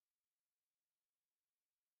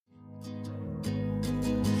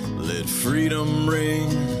freedom ring.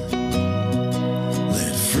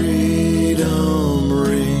 Let freedom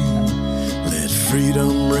ring. Let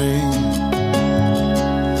freedom ring.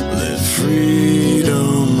 Let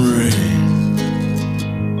freedom ring.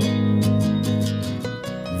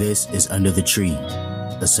 This is Under the Tree,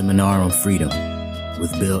 a seminar on freedom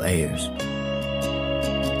with Bill Ayers.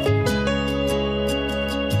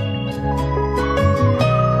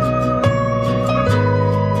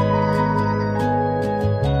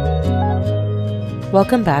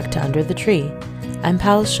 Welcome back to Under the Tree. I'm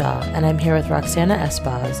Pal Shah, and I'm here with Roxana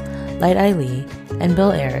Espaz, Light Ali, and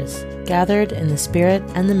Bill Ayers, gathered in the spirit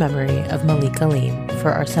and the memory of Malik Aleem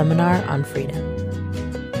for our seminar on freedom.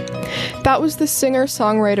 That was the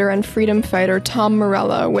singer-songwriter and freedom fighter Tom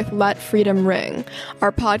Morello with Let Freedom Ring,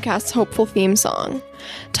 our podcast's hopeful theme song.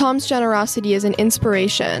 Tom's generosity is an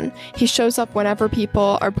inspiration. He shows up whenever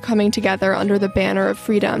people are coming together under the banner of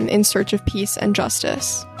freedom in search of peace and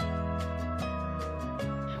justice.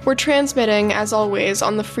 We're transmitting, as always,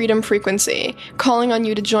 on the Freedom Frequency, calling on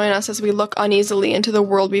you to join us as we look uneasily into the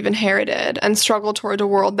world we've inherited and struggle toward a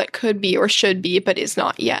world that could be or should be, but is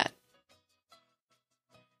not yet.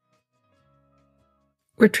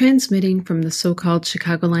 We're transmitting from the so-called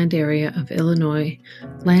Chicagoland area of Illinois,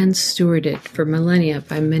 lands stewarded for millennia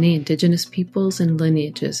by many indigenous peoples and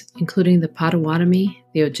lineages, including the Potawatomi,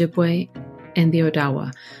 the Ojibwe, and the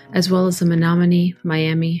Odawa, as well as the Menominee,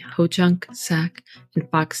 Miami, Ho-Chunk, Sac, and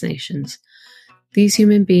Fox nations. These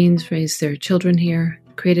human beings raised their children here,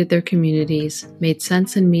 created their communities, made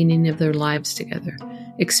sense and meaning of their lives together,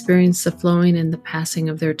 experienced the flowing and the passing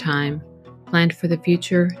of their time, planned for the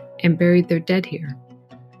future, and buried their dead here.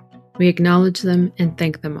 We acknowledge them and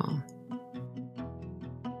thank them all.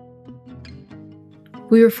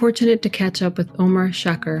 We were fortunate to catch up with Omar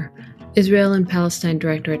Shakir, Israel and Palestine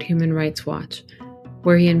Director at Human Rights Watch,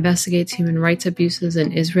 where he investigates human rights abuses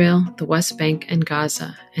in Israel, the West Bank, and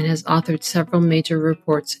Gaza, and has authored several major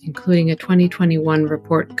reports, including a 2021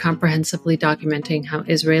 report comprehensively documenting how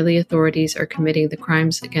Israeli authorities are committing the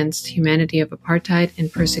crimes against humanity of apartheid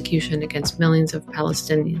and persecution against millions of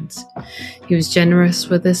Palestinians. He was generous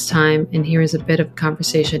with his time, and here is a bit of a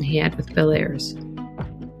conversation he had with Bill Ayers.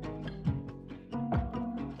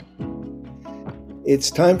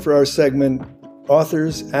 It's time for our segment,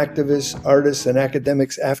 Authors, Activists, Artists, and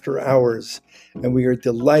Academics After Hours, and we are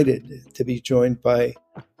delighted to be joined by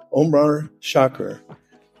Omar Shakir,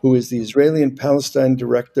 who is the Israeli and Palestine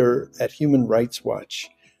Director at Human Rights Watch.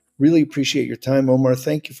 Really appreciate your time, Omar.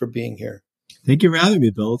 Thank you for being here. Thank you for having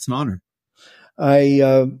me, Bill. It's an honor.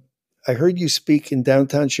 I heard you speak in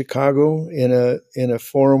downtown Chicago in a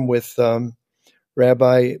forum with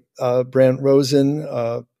Rabbi Brant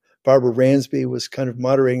Rosen. Barbara Ransby was kind of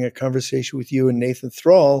moderating a conversation with you and Nathan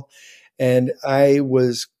Thrall, and I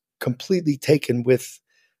was completely taken with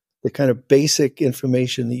the kind of basic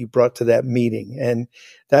information that you brought to that meeting. And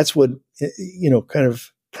that's what, kind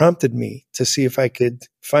of prompted me to see if I could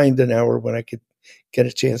find an hour when I could get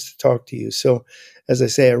a chance to talk to you. So, as I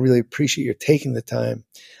say, I really appreciate your taking the time.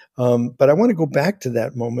 But I want to go back to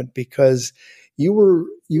that moment because you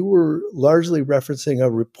were largely referencing a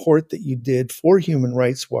report that you did for Human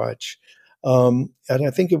Rights Watch, and I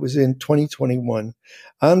think it was in 2021,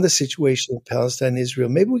 on the situation in Palestine and Israel.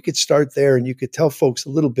 Maybe we could start there, and you could tell folks a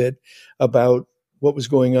little bit about what was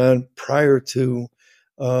going on prior to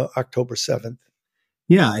October 7th.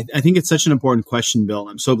 Yeah, I think it's such an important question, Bill.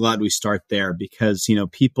 I'm so glad we start there because,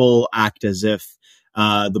 people act as if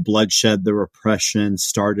the bloodshed, the repression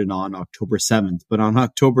started on October 7th. But on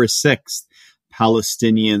October 6th,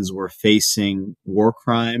 Palestinians were facing war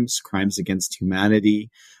crimes, crimes against humanity.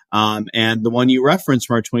 And the one you referenced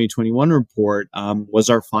from our 2021 report was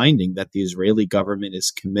our finding that the Israeli government is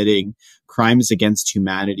committing crimes against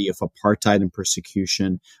humanity of apartheid and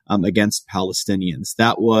persecution against Palestinians.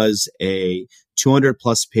 That was a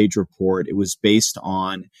 200-plus page report. It was based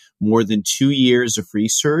on more than 2 years of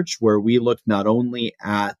research where we looked not only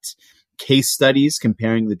at case studies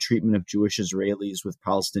comparing the treatment of Jewish Israelis with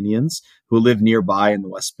Palestinians who live nearby in the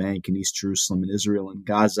West Bank and East Jerusalem and Israel and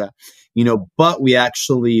Gaza, but we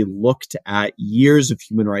actually looked at years of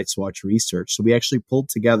Human Rights Watch research. So we actually pulled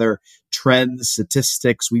together trends,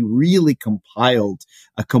 statistics. We really compiled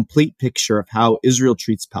a complete picture of how Israel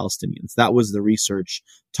treats Palestinians. That was the research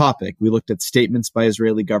topic. We looked at statements by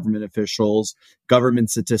Israeli government officials, government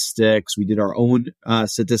statistics. We did our own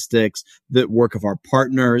statistics, the work of our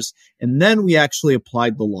partners, and then we actually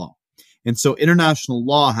applied the law. And so international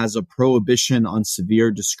law has a prohibition on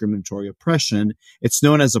severe discriminatory oppression. It's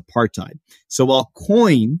known as apartheid. So while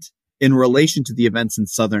coined in relation to the events in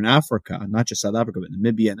Southern Africa, not just South Africa, but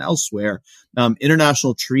Namibia and elsewhere,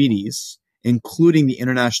 international treaties including the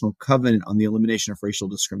International Covenant on the Elimination of Racial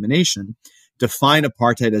Discrimination, define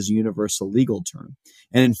apartheid as a universal legal term.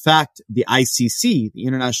 And in fact, the ICC, the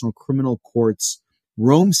International Criminal Court's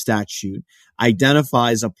Rome Statute,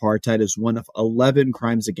 identifies apartheid as one of 11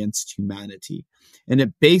 crimes against humanity. And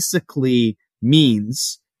it basically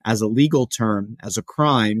means, as a legal term, as a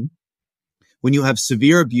crime, when you have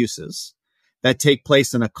severe abuses that take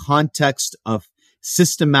place in a context of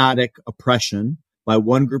systematic oppression by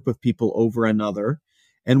one group of people over another,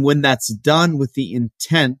 and when that's done with the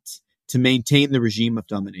intent to maintain the regime of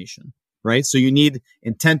domination, right? So you need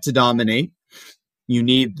intent to dominate, you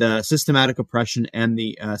need the systematic oppression and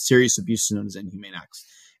the serious abuse known as inhumane acts.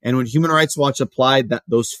 And when Human Rights Watch applied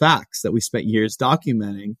those facts that we spent years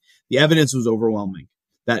documenting, the evidence was overwhelming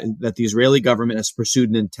that the Israeli government has pursued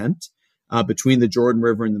an intent between the Jordan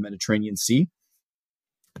River and the Mediterranean Sea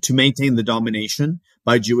to maintain the domination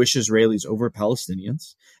by Jewish Israelis over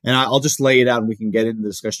Palestinians. And I'll just lay it out and we can get into the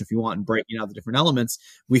discussion if you want and breaking out the different elements.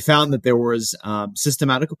 We found that there was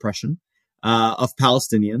systematic oppression of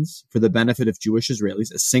Palestinians for the benefit of Jewish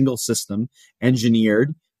Israelis, a single system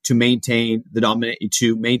engineered to maintain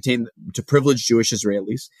to privilege Jewish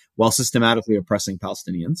Israelis while systematically oppressing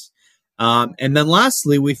Palestinians. And then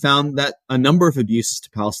lastly, we found that a number of abuses to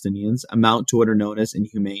Palestinians amount to what are known as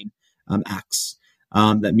inhumane acts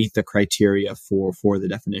that meet the criteria for the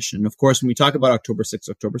definition. And of course, when we talk about October 6th,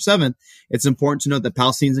 October 7th, it's important to note that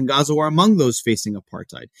Palestinians in Gaza were among those facing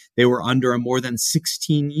apartheid. They were under a more than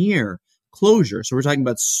 16-year closure. So we're talking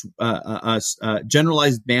about a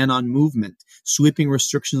generalized ban on movement, sweeping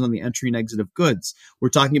restrictions on the entry and exit of goods. We're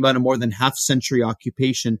talking about a more than half-century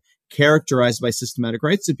occupation characterized by systematic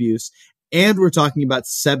rights abuse. And we're talking about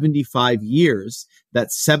 75 years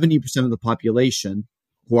that 70% of the population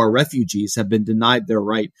who are refugees have been denied their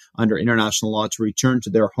right under international law to return to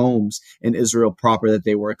their homes in Israel proper, that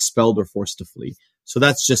they were expelled or forced to flee. So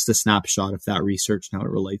that's just a snapshot of that research and how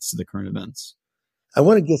it relates to the current events. I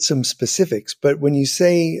want to get some specifics, but when you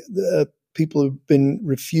say people have been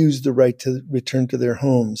refused the right to return to their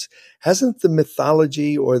homes, hasn't the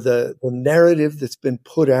mythology or the narrative that's been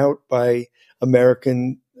put out by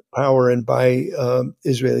American power and by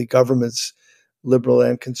Israeli governments, liberal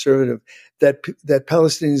and conservative, that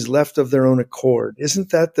Palestinians left of their own accord?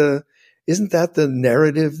 Isn't that the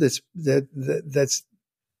narrative that's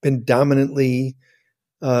been dominantly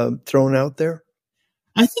thrown out there?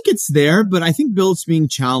 I think it's there, but I think, Bill, it's being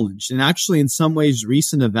challenged. And actually, in some ways,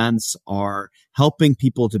 recent events are helping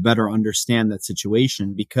people to better understand that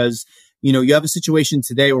situation because, you have a situation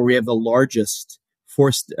today where we have the largest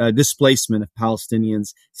forced displacement of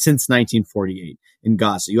Palestinians since 1948 in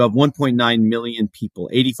Gaza. You have 1.9 million people,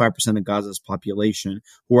 85% of Gaza's population,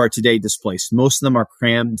 who are today displaced. Most of them are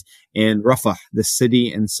crammed in Rafah, the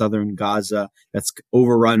city in southern Gaza that's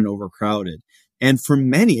overrun and overcrowded. And for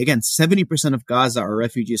many, again, 70% of Gaza are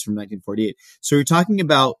refugees from 1948. So you're talking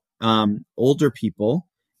about older people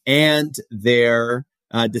and their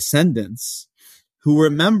descendants who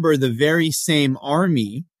remember the very same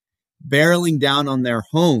army barreling down on their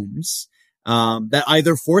homes that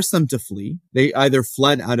either forced them to flee. They either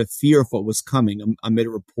fled out of fear of what was coming amid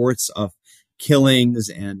reports of killings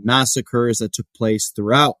and massacres that took place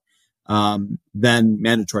throughout then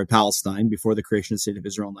mandatory Palestine before the creation of the State of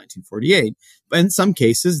Israel in 1948. But in some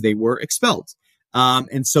cases, they were expelled.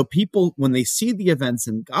 And so people, when they see the events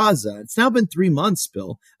in Gaza, it's now been 3 months,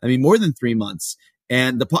 Bill. I mean, more than 3 months.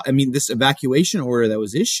 And this evacuation order that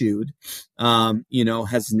was issued,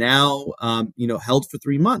 has now, held for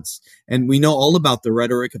 3 months. And we know all about the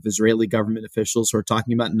rhetoric of Israeli government officials who are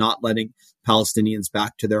talking about not letting Palestinians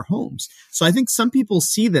back to their homes. So I think some people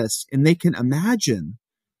see this and they can imagine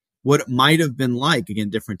what it might have been like.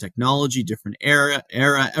 Again, different technology, different era,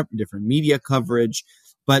 different media coverage.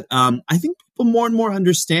 But I think people more and more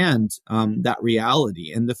understand that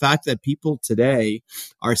reality. And the fact that people today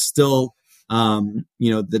are still,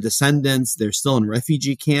 the descendants, they're still in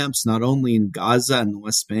refugee camps, not only in Gaza and the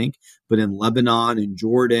West Bank, but in Lebanon, in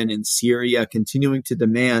Jordan, in Syria, continuing to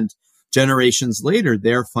demand generations later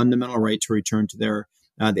their fundamental right to return to the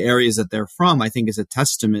areas that they're from, I think is a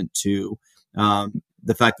testament to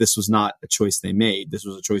the fact this was not a choice they made. This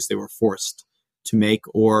was a choice they were forced to make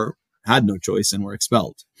or had no choice and were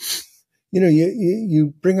expelled.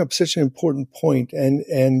 You bring up such an important point,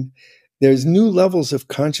 and there's new levels of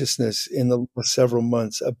consciousness in the last several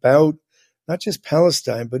months about not just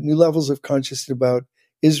Palestine, but new levels of consciousness about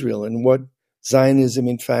Israel and what Zionism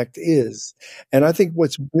in fact is. And I think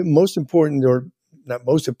what's most important, or not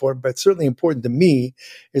most important, but certainly important to me,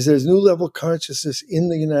 is there's new level of consciousness in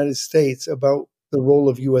the United States about the role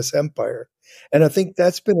of U.S. empire. And I think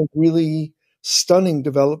that's been a really stunning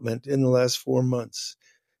development in the last 4 months.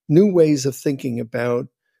 New ways of thinking about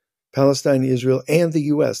Palestine, Israel, and the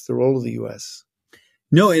U.S., the role of the U.S.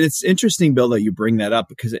 No, and it's interesting, Bill, that you bring that up,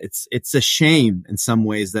 because it's a shame in some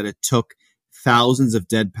ways that it took thousands of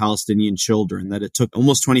dead Palestinian children, that it took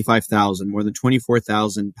almost 25,000, more than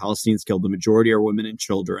 24,000 Palestinians killed, the majority are women and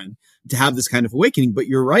children, to have this kind of awakening. But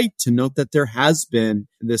you're right to note that there has been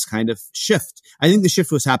this kind of shift. I think the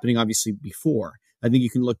shift was happening obviously before. I think you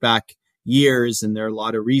can look back years and there are a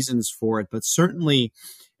lot of reasons for it, but certainly,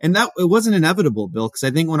 and that it wasn't inevitable, Bill, because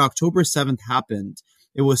I think when October 7th happened,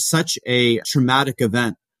 it was such a traumatic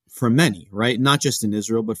event for many, right? Not just in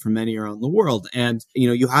Israel, but for many around the world. And,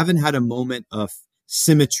 you haven't had a moment of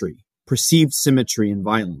symmetry, perceived symmetry in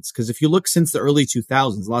violence. Because if you look since the early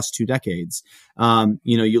 2000s, last 2 decades,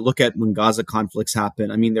 you look at when Gaza conflicts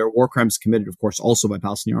happen. I mean, there are war crimes committed, of course, also by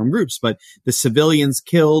Palestinian armed groups, but the civilians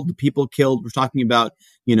killed, the people killed, we're talking about,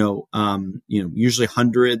 usually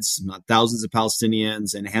hundreds, not thousands of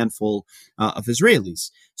Palestinians and a handful of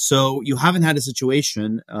Israelis. So you haven't had a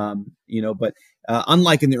situation, but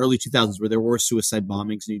unlike in the early 2000s where there were suicide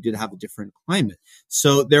bombings and you did have a different climate.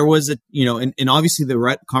 So there was and obviously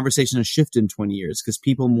the conversation has shifted in 20 years because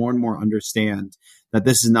people more and more understand that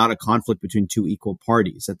this is not a conflict between two equal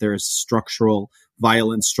parties, that there is structural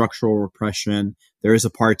violence, structural repression, there is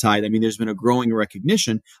apartheid. I mean, there's been a growing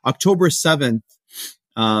recognition. October 7th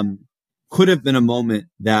could have been a moment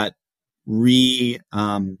that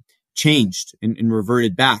changed and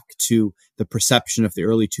reverted back to the perception of the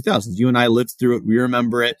early 2000s. You and I lived through it. We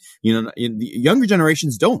remember it. The younger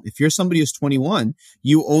generations don't. If you're somebody who's 21,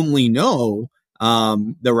 you only know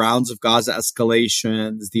the rounds of Gaza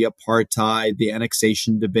escalations, the apartheid, the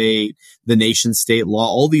annexation debate, the nation state law,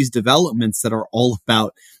 all these developments that are all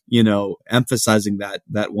about, emphasizing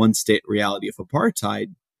that one state reality of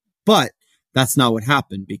apartheid. But that's not what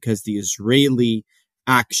happened, because the Israeli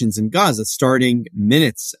actions in Gaza, starting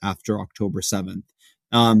minutes after October 7th,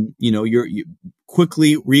 you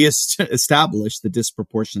quickly reestablished the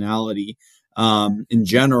disproportionality in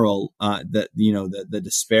general, the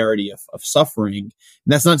disparity of suffering. And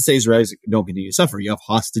that's not to say Israelis don't continue to suffer. You have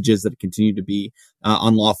hostages that continue to be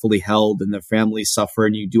unlawfully held and their families suffer,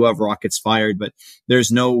 and you do have rockets fired, but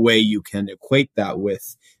there's no way you can equate that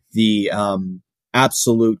with the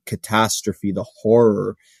absolute catastrophe, the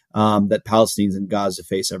horror that Palestinians in Gaza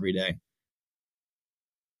face every day.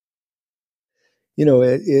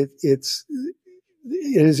 It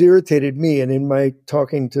has irritated me, and in my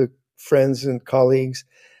talking to friends and colleagues,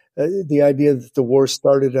 the idea that the war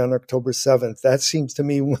started on October 7th, that seems to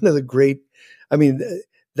me one of the great,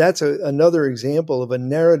 that's another example of a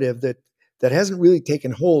narrative that hasn't really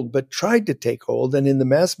taken hold, but tried to take hold. And in the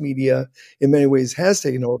mass media, in many ways, has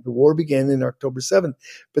taken hold. The war began in October 7th,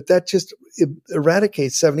 but that just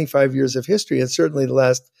eradicates 75 years of history, and certainly the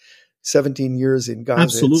last 17 years in Gaza.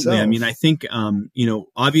 Absolutely. Itself. I mean, I think,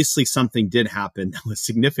 obviously something did happen that was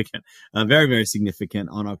significant, very, very significant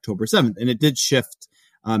on October 7th. And it did shift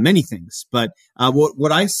many things. But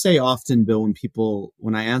what I say often, Bill,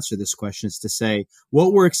 when I answer this question, is to say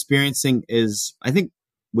what we're experiencing is, I think,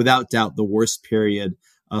 without doubt, the worst period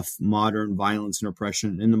of modern violence and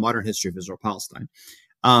oppression in the modern history of Israel-Palestine.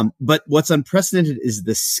 But what's unprecedented is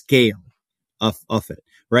the scale of it,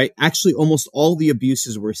 right? Actually, almost all the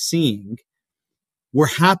abuses we're seeing were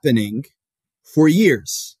happening for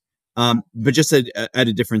years, but just at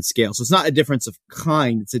a different scale. So it's not a difference of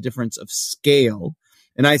kind, it's a difference of scale.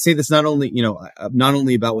 And I say this not only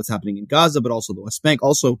about what's happening in Gaza, but also the West Bank,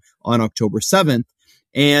 also on October 7th.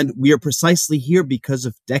 And we are precisely here because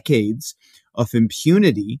of decades of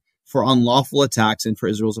impunity for unlawful attacks and for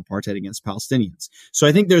Israel's apartheid against Palestinians. So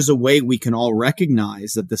I think there's a way we can all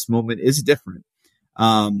recognize that this moment is different,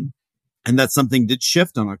 and that something did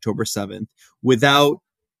shift on October 7th without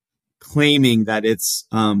claiming that it's,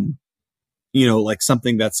 like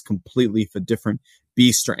something that's completely a different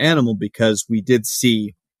beast or animal, because we did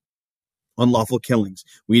see unlawful killings.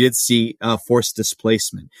 We did see forced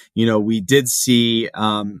displacement. We did see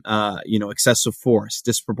excessive force,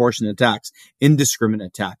 disproportionate attacks, indiscriminate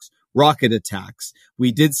attacks, rocket attacks.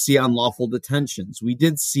 We did see unlawful detentions. We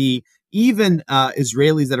did see even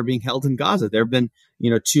Israelis that are being held in Gaza. There have been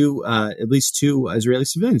at least two Israeli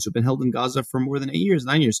civilians who have been held in Gaza for more than 9 years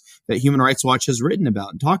that Human Rights Watch has written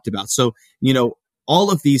about and talked about. So all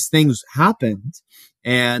of these things happened,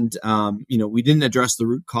 and we didn't address the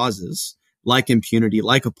root causes, like impunity,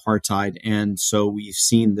 like apartheid. And so we've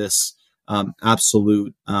seen this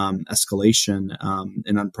absolute escalation,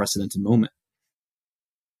 an unprecedented moment.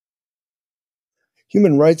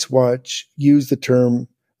 Human Rights Watch used the term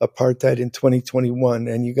apartheid in 2021,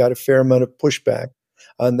 and you got a fair amount of pushback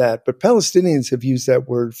on that. But Palestinians have used that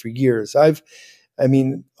word for years.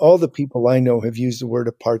 All the people I know have used the word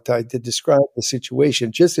apartheid to describe the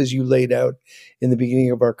situation, just as you laid out in the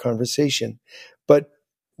beginning of our conversation. But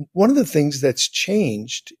one of the things that's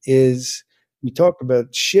changed is, we talk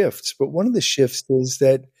about shifts, but one of the shifts is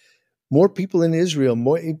that more people in Israel,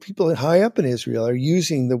 more people high up in Israel are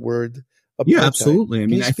using the word apartheid. Yeah,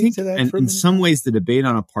 absolutely. I think, and in some ways, the debate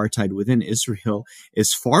on apartheid within Israel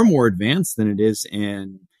is far more advanced than it is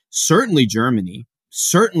in certainly Germany,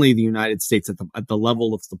 certainly the United States at the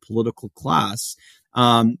level of the political class,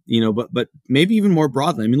 but maybe even more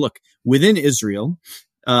broadly. I mean, look, within Israel,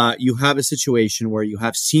 you have a situation where you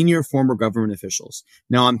have senior former government officials.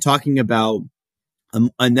 Now, I'm talking about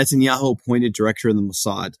a Netanyahu appointed director of the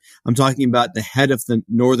Mossad. I'm talking about the head of the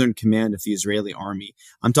Northern Command of the Israeli army.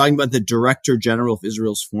 I'm talking about the director general of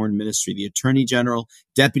Israel's foreign ministry, the attorney general,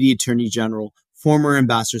 deputy attorney general, former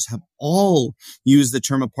ambassadors have all used the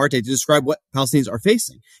term apartheid to describe what Palestinians are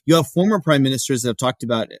facing. You have former prime ministers that have talked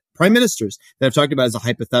about it, as a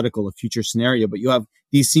hypothetical, a future scenario, but you have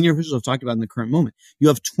these senior officials who have talked about it in the current moment. You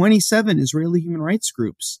have 27 Israeli human rights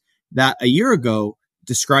groups that a year ago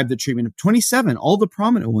described the treatment of 27. All the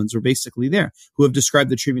prominent ones were basically there, who have described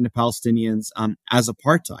the treatment of Palestinians as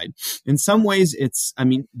apartheid. In some ways,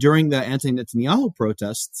 during the anti-Netanyahu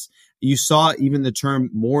protests, you saw even the term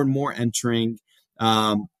more and more entering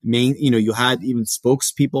you had even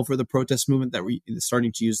spokespeople for the protest movement that were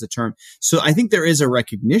starting to use the term. So I think there is a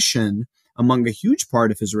recognition among a huge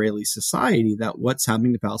part of Israeli society that what's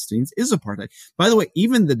happening to Palestinians is apartheid. By the way,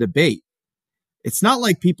 even the debate, it's not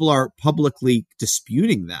like people are publicly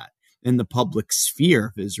disputing that in the public sphere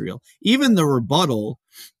of Israel. Even the rebuttal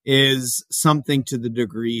is something to the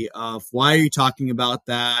degree of, why are you talking about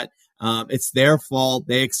that? It's their fault.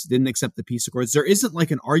 They didn't accept the peace accords. There isn't like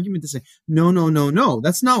an argument to say, no,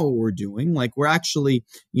 that's not what we're doing. Like we're actually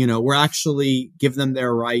give them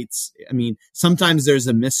their rights. I mean, sometimes there's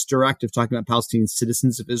a misdirect of talking about Palestinian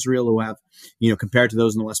citizens of Israel who have, compared to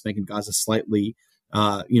those in the West Bank and Gaza, slightly,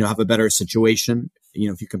 have a better situation,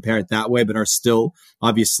 if you compare it that way, but are still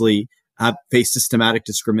obviously face systematic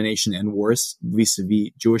discrimination and worse vis-a-vis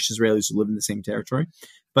Jewish Israelis who live in the same territory.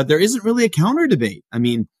 But there isn't really a counter debate. I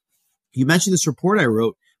mean, you mentioned this report I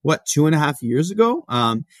wrote, 2.5 years ago?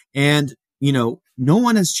 And no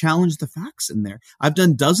one has challenged the facts in there. I've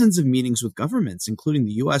done dozens of meetings with governments, including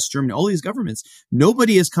the US, Germany, all these governments.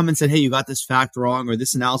 Nobody has come and said, hey, you got this fact wrong, or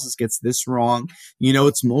this analysis gets this wrong.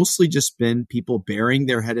 It's mostly just been people burying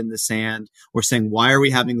their head in the sand or saying, why are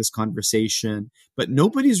we having this conversation? But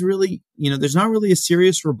nobody's really, there's not really a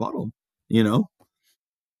serious rebuttal,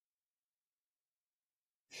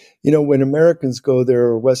 When Americans go there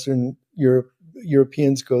or Western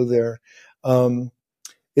Europeans go there,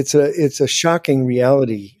 it's a shocking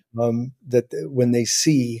reality that when they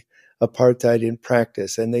see apartheid in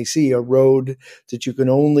practice, and they see a road that you can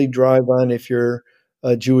only drive on if you're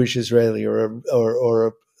a Jewish Israeli,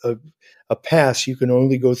 or a pass you can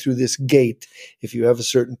only go through this gate if you have a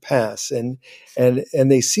certain pass, and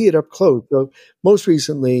they see it up close. So most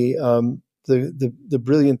recently, the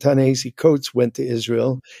brilliant Ta-Nehisi Coates went to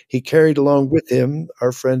Israel. He carried along with him,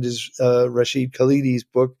 our friend is Rashid Khalidi's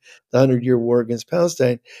book, The 100-Year War Against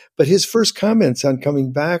Palestine. But his first comments on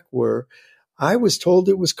coming back were, I was told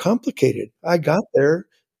it was complicated. I got there.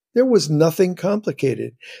 There was nothing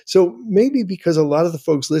complicated. So maybe because a lot of the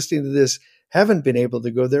folks listening to this haven't been able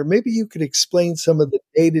to go there, maybe you could explain some of the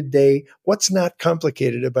day-to-day, what's not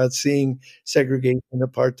complicated about seeing segregation and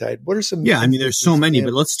apartheid. What are some? Yeah, there's so many,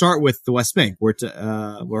 but let's start with the West Bank,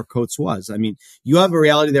 where Coates was. You have a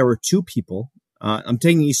reality there where two people, I'm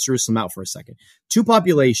taking East Jerusalem out for a second, two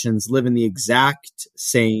populations live in the exact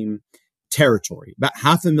same territory, about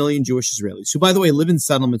 500,000 Jewish Israelis, who, by the way, live in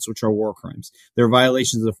settlements which are war crimes. They're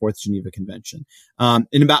violations of the Fourth Geneva Convention. And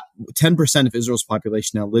about 10% of Israel's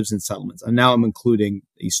population now lives in settlements. And now I'm including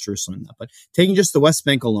East Jerusalem in that. But taking just the West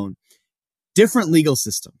Bank alone, different legal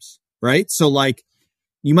systems, right? So like,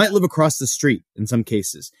 you might live across the street in some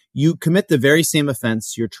cases. You commit the very same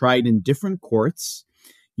offense. You're tried in different courts.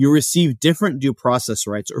 You receive different due process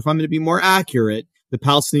rights. Or if I'm going to be more accurate, the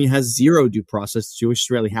Palestinian has zero due process. The Jewish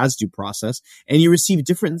Israeli has due process, and you receive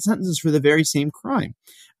different sentences for the very same crime.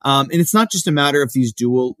 And it's not just a matter of these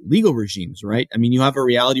dual legal regimes, right? You have a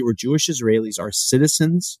reality where Jewish Israelis are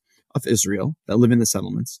citizens of Israel that live in the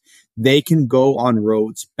settlements. They can go on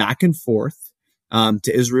roads back and forth to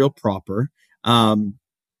Israel proper.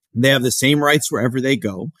 They have the same rights wherever they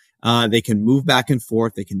go. They can move back and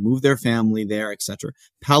forth. They can move their family there, etc.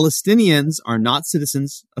 Palestinians are not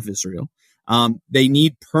citizens of Israel. They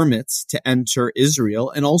need permits to enter Israel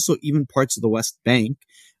and also even parts of the West Bank.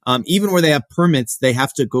 Even where they have permits, they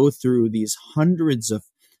have to go through these hundreds of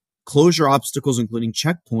closure obstacles, including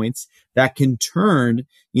checkpoints that can turn,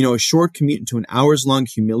 a short commute into an hours-long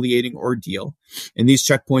humiliating ordeal. And these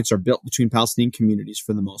checkpoints are built between Palestinian communities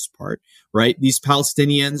for the most part, right? These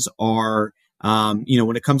Palestinians are,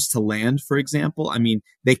 when it comes to land, for example,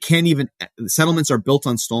 they can't even, the settlements are built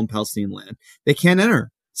on stolen Palestinian land. They can't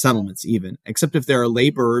enter settlements even, except if they're a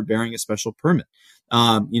laborer bearing a special permit.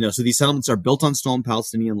 So these settlements are built on stolen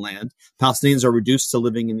Palestinian land. Palestinians are reduced to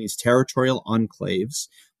living in these territorial enclaves.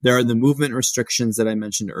 There are the movement restrictions that I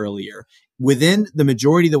mentioned earlier. Within the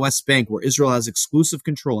majority of the West Bank, where Israel has exclusive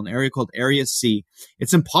control, an area called Area C,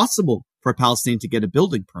 it's impossible for a Palestinian to get a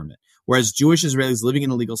building permit, whereas Jewish Israelis living in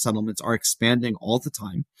illegal settlements are expanding all the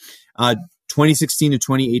time. 2016 to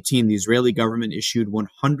 2018, the Israeli government issued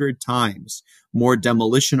 100 times more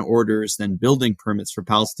demolition orders than building permits for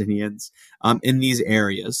Palestinians in these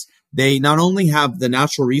areas. They not only have the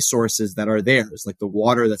natural resources that are theirs, like the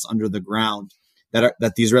water that's under the ground, that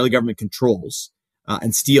the Israeli government controls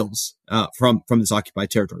and steals from this occupied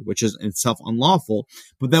territory, which is in itself unlawful.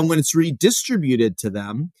 But then when it's redistributed to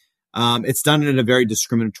them, it's done in a very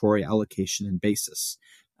discriminatory allocation and basis.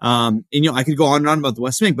 I could go on and on about the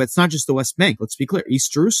West Bank, but it's not just the West Bank. Let's be clear.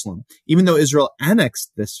 East Jerusalem, even though Israel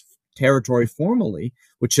annexed this territory formally,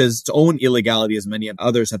 which has its own illegality, as many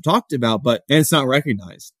others have talked about, and it's not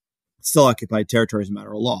recognized. Still occupied territory as a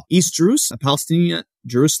matter of law. East Jerusalem, a Palestinian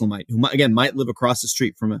Jerusalemite, who might live across the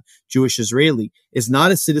street from a Jewish Israeli, is not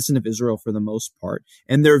a citizen of Israel for the most part,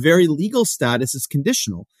 and their very legal status is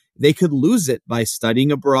conditional. They could lose it by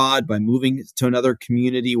studying abroad, by moving to another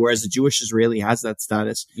community, whereas a Jewish Israeli has that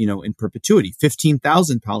status, in perpetuity.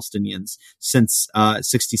 15,000 Palestinians since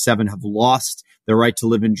 67 have lost their right to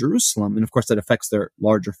live in Jerusalem. And of course, that affects their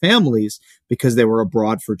larger families because they were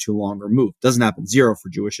abroad for too long or moved. Doesn't happen. Zero for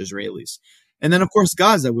Jewish Israelis. And then, of course,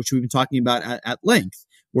 Gaza, which we've been talking about at length,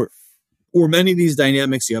 where many of these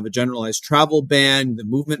dynamics, you have a generalized travel ban,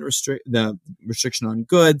 the restriction on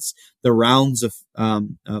goods, the rounds of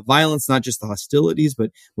violence, not just the hostilities, but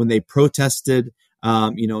when they protested,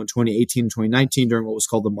 in 2018 and 2019 during what was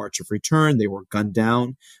called the March of Return, they were gunned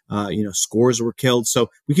down, scores were killed.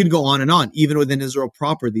 So we could go on and on. Even within Israel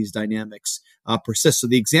proper, these dynamics persist. So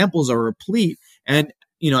the examples are replete. And,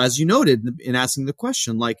 as you noted in asking the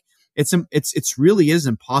question, it's really is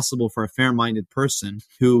impossible for a fair-minded person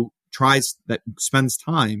who spends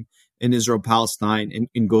time in Israel, Palestine,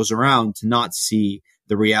 and goes around to not see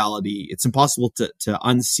the reality. It's impossible to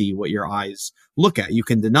unsee what your eyes look at. You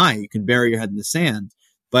can deny it, you can bury your head in the sand,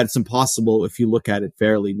 but it's impossible if you look at it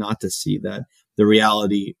fairly not to see that the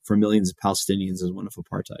reality for millions of Palestinians is one of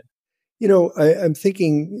apartheid. I'm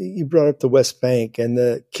thinking you brought up the West Bank and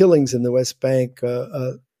the killings in the West Bank.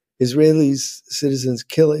 Israelis, citizens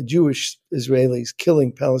Jewish Israelis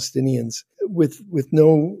killing Palestinians with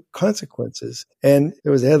no consequences. And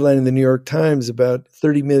there was a headline in the New York Times about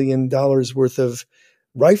 $30 million worth of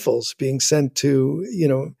rifles being sent to,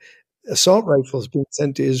 assault rifles being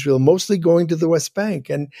sent to Israel, mostly going to the West Bank.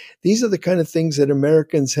 And these are the kind of things that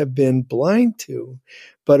Americans have been blind to,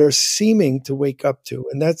 but are seeming to wake up to.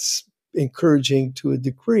 And that's encouraging to a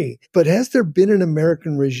degree. But has there been an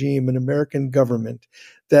American regime, an American government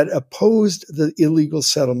that opposed the illegal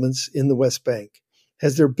settlements in the West Bank?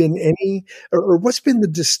 Has there been any, or what's been the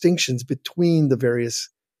distinctions between the various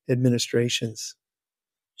administrations?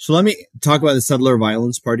 So let me talk about the settler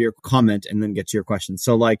violence part of your comment and then get to your question.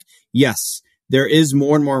 So yes, there is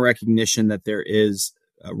more and more recognition that there is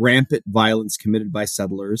rampant violence committed by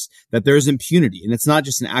settlers, that there is impunity. And it's not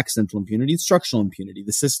just an accidental impunity, it's structural impunity.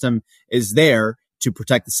 The system is there to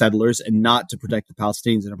protect the settlers and not to protect the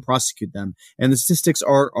Palestinians and to prosecute them. And the statistics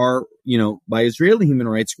are by Israeli human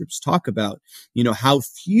rights groups talk about, how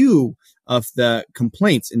few of the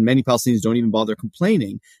complaints, and many Palestinians don't even bother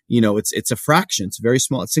complaining. It's a fraction. It's a very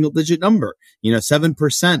small, single digit number.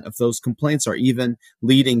 7% of those complaints are even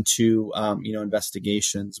leading to,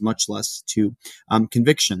 investigations, much less to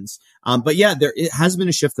convictions. But yeah, it has been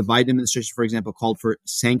a shift. The Biden administration, for example, called for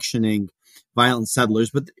sanctioning violent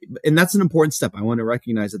settlers, and that's an important step. I want to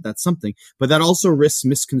recognize that that's something, but that also risks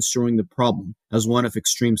misconstruing the problem as one of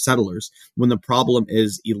extreme settlers, when the problem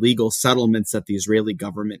is illegal settlements that the Israeli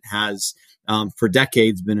government has for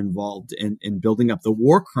decades been involved in building up. The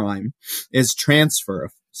war crime is transfer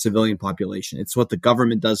of civilian population. It's what the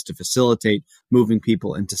government does to facilitate moving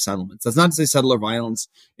people into settlements. That's not to say settler violence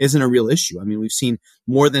isn't a real issue. We've seen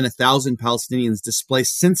more than 1,000 Palestinians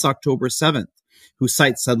displaced since October 7th. Who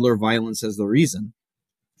cite settler violence as the reason.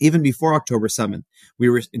 Even before October 7th,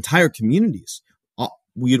 entire communities,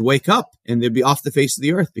 we'd wake up and they'd be off the face of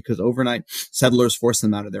the earth because overnight settlers forced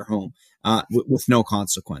them out of their home. with no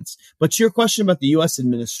consequence. But to your question about the U.S.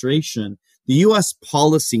 administration, the U.S.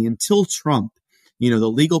 policy until Trump, the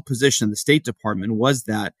legal position of the State Department was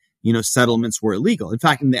that, settlements were illegal. In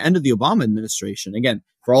fact, in the end of the Obama administration, again,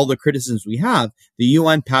 for all the criticisms we have, the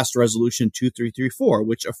UN passed Resolution 2334,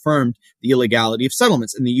 which affirmed the illegality of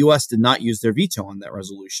settlements. And the U.S. did not use their veto on that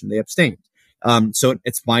resolution. They abstained. So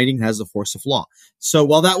it's binding, has the force of law. So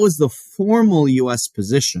while that was the formal U.S.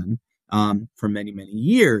 position for many, many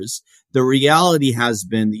years, the reality has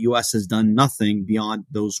been the U.S. has done nothing beyond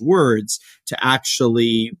those words to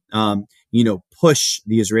actually, push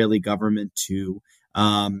the Israeli government to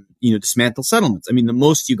dismantle settlements. I mean, the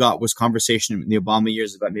most you got was conversation in the Obama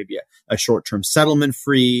years about maybe a short-term settlement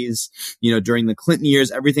freeze. During the Clinton years,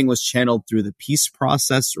 everything was channeled through the peace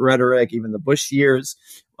process rhetoric, even the Bush years,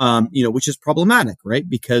 which is problematic, right?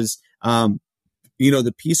 Because,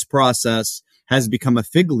 the peace process has become a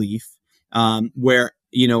fig leaf, where,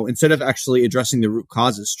 instead of actually addressing the root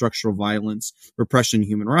causes, structural violence, repression,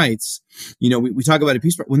 human rights, we talk about a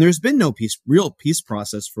peace, when there's been no real peace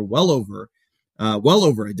process for well over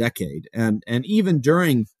a decade. And even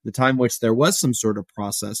during the time which there was some sort of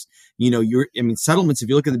process, settlements, if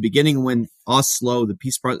you look at the beginning when Oslo, the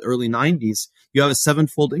peace process, early 90s, you have a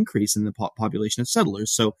 7-fold increase in the population of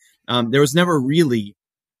settlers. So there was never really,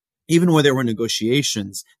 even when there were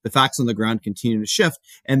negotiations, the facts on the ground continue to shift.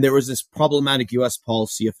 And there was this problematic U.S.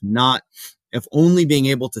 policy of only being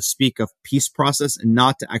able to speak of peace process and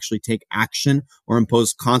not to actually take action or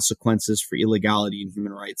impose consequences for illegality and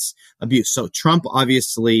human rights abuse. So Trump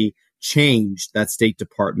obviously changed that State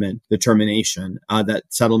Department determination that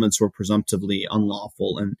settlements were presumptively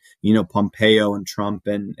unlawful. And, Pompeo and Trump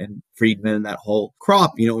and Friedman and that whole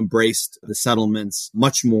crop, embraced the settlements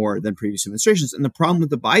much more than previous administrations. And the problem with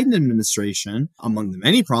the Biden administration, among the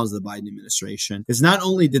many problems of the Biden administration, is not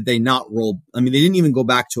only did they not they didn't even go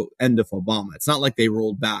back to end of Obama. It's not like they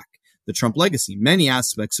rolled back the Trump legacy. Many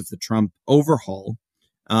aspects of the Trump overhaul.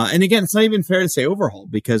 And again, it's not even fair to say overhaul,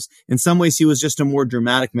 because in some ways he was just a more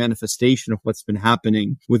dramatic manifestation of what's been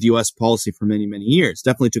happening with U.S. policy for many, many years.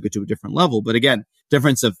 Definitely took it to a different level. But again,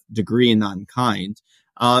 difference of degree and not in kind.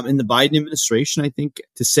 In the Biden administration, I think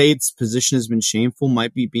to say its position has been shameful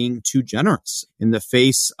might be being too generous in the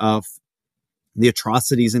face of the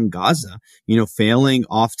atrocities in Gaza, failing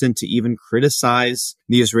often to even criticize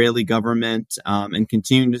the Israeli government and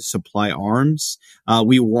continuing to supply arms.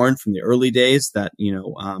 We warned from the early days that,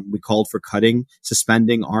 we called for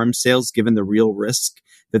suspending arms sales, given the real risk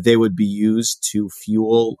that they would be used to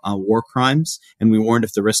fuel war crimes. And we warned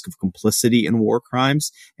of the risk of complicity in war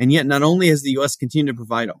crimes. And yet not only has the U.S. continued to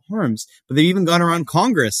provide arms, but they've even gone around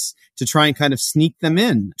Congress to try and kind of sneak them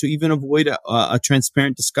in, to even avoid a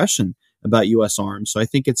transparent discussion about U.S. arms. So I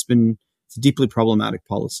think it's a deeply problematic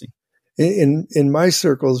policy. In my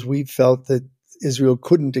circles, we felt that Israel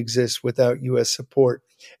couldn't exist without U.S. support.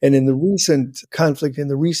 And in the recent conflict, in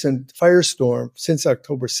the recent firestorm since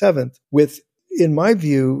October 7th, in my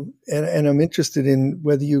view, and I'm interested in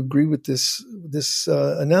whether you agree with this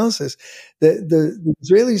analysis, the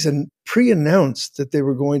Israelis had pre-announced that they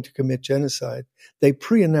were going to commit genocide. They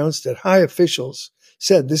pre-announced it. High officials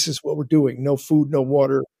said, this is what we're doing. No food, no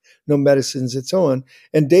water, no medicines, and so on.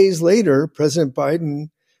 And days later, President Biden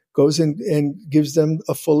goes in and gives them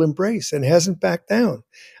a full embrace and hasn't backed down.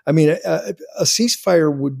 I mean, a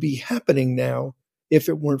ceasefire would be happening now if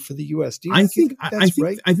it weren't for the U.S. Do you think that's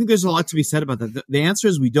right? I think there's a lot to be said about that. The answer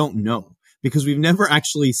is we don't know, because we've never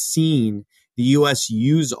actually seen the U.S.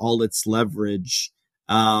 use all its leverage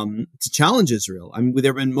to challenge Israel. I mean,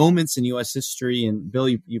 there have been moments in U.S. history, and Bill,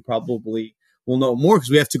 you probably will know more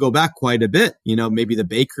because we have to go back quite a bit. Maybe the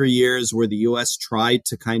Baker years where the U.S. tried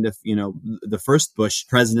to kind of, the first Bush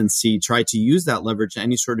presidency tried to use that leverage in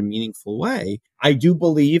any sort of meaningful way. I do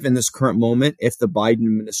believe in this current moment, if the Biden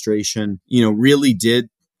administration, really did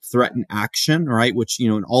threaten action, right, which,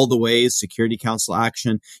 in all the ways, Security Council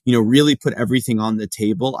action, really put everything on the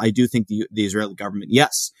table, I do think the Israeli government,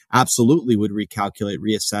 yes, absolutely would recalculate,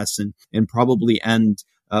 reassess, and probably end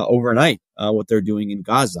overnight what they're doing in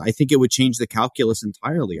Gaza. I think it would change the calculus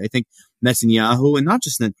entirely. I think Netanyahu, and not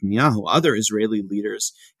just Netanyahu, other Israeli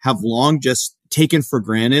leaders have long just taken for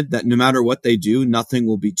granted that no matter what they do, nothing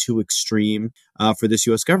will be too extreme for this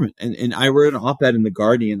U.S. government. And I wrote an op-ed in The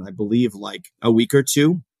Guardian, I believe, like a week or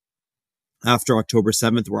two after October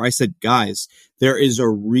 7th, where I said, guys, there is a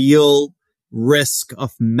real risk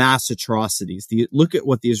of mass atrocities. Look at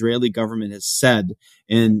what the Israeli government has said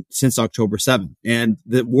since October 7th. And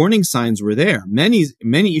the warning signs were there. Many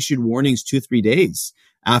issued warnings 2-3 days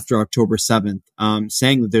after October 7th,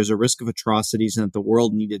 saying that there's a risk of atrocities and that the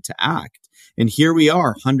world needed to act. And here we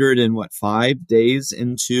are, 5 days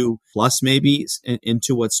into, plus maybe,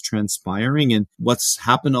 into what's transpiring, and what's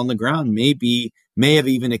happened on the ground may have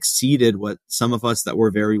even exceeded what some of us that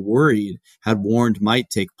were very worried had warned might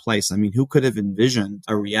take place. I mean, who could have envisioned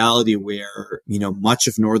a reality where, much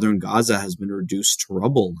of northern Gaza has been reduced to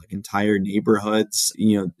rubble, like entire neighborhoods,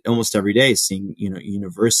 almost every day, seeing,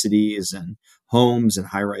 universities and homes and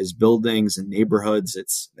high-rise buildings and neighborhoods.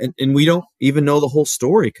 And we don't even know the whole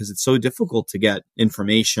story because it's so difficult to get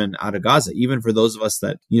information out of Gaza. Even for those of us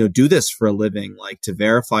that, do this for a living, like to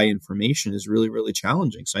verify information is really, really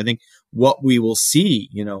challenging. So I think what we will see,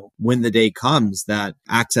 when the day comes that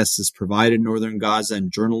access is provided in northern Gaza and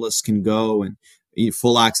journalists can go and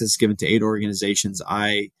full access given to aid organizations,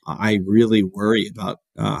 I really worry about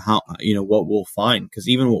how, what we'll find, because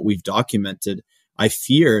even what we've documented, I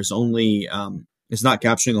fear is only is not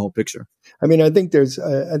capturing the whole picture. I mean, I think there's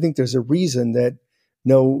a reason that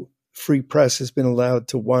no free press has been allowed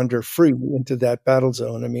to wander free into that battle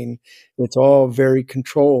zone. I mean, it's all very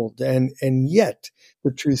controlled, and yet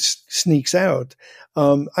the truth sneaks out.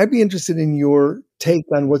 I'd be interested in your take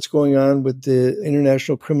on what's going on with the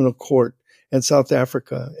International Criminal Court and South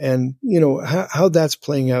Africa, and how that's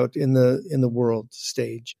playing out in the world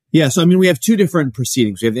stage. Yeah, so I mean, we have two different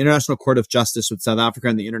proceedings. We have the International Court of Justice with South Africa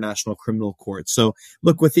and the International Criminal Court. So,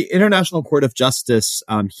 look, with the International Court of Justice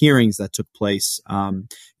hearings that took place, on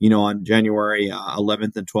January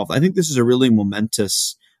 11th and 12th, I think this is a really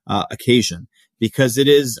momentous occasion, because it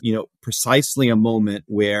is, precisely a moment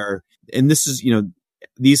where, and this is,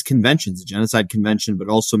 these conventions, the Genocide Convention, but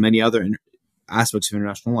also many other aspects of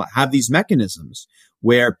international law, have these mechanisms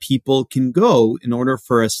where people can go in order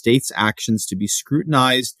for a state's actions to be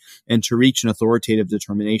scrutinized and to reach an authoritative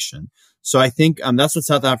determination. So I think that's what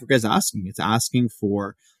South Africa is asking. It's asking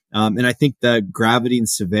for, and I think the gravity and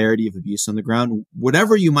severity of abuse on the ground,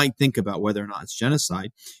 whatever you might think about whether or not it's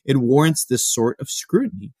genocide, it warrants this sort of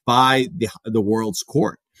scrutiny by the world's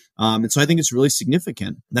court. And so I think it's really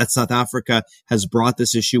significant that South Africa has brought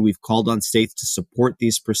this issue. We've called on states to support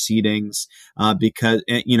these proceedings, because,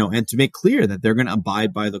 and to make clear that they're going to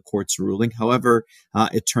abide by the court's ruling, however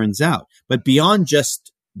it turns out. But beyond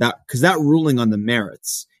just that, because that ruling on the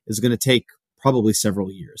merits is going to take probably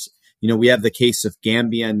several years. We have the case of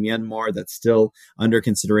Gambia and Myanmar that's still under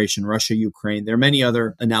consideration, Russia, Ukraine. There are many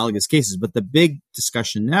other analogous cases, but the big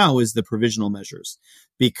discussion now is the provisional measures,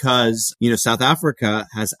 because, South Africa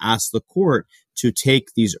has asked the court to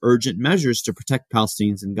take these urgent measures to protect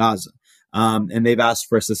Palestinians in Gaza. And they've asked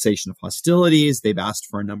for a cessation of hostilities. They've asked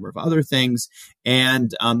for a number of other things. And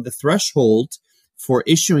the threshold for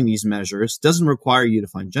issuing these measures doesn't require you to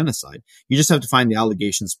find genocide. You just have to find the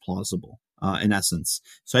allegations plausible. In essence.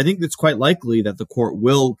 So I think it's quite likely that the court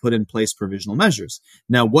will put in place provisional measures.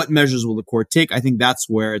 Now, what measures will the court take? I think that's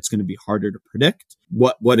where it's going to be harder to predict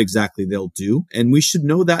what exactly they'll do. And we should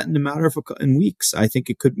know that in a matter of in weeks. I think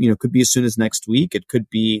it could be as soon as next week. It could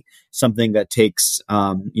be something that takes,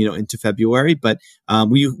 into February, but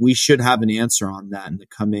we should have an answer on that in the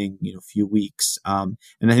coming, few weeks. And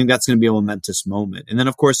I think that's going to be a momentous moment. And then,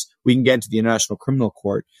 of course, we can get into the International Criminal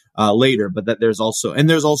Court later, but that there's also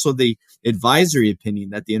the advisory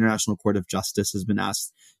opinion that the International Court of Justice has been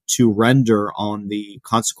asked to render on the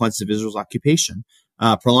consequences of Israel's occupation,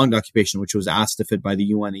 prolonged occupation, which was asked of it by the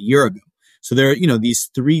UN a year ago. So there are, these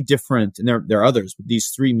three different, and there are others, but these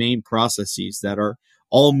three main processes that are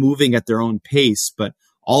all moving at their own pace, but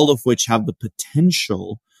all of which have the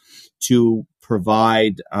potential to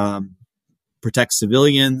provide, protect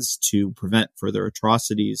civilians, to prevent further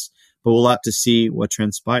atrocities. But we'll have to see what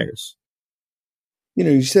transpires.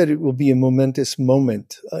 You said it will be a momentous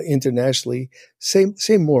moment internationally. Say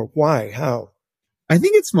more. Why? How? I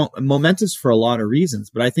think it's momentous for a lot of reasons,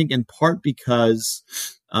 but I think in part because,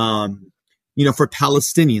 for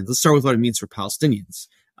Palestinians, let's start with what it means for Palestinians.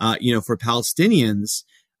 For Palestinians,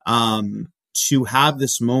 to have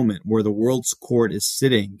this moment where the world's court is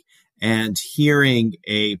sitting and hearing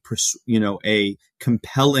a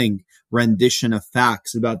compelling rendition of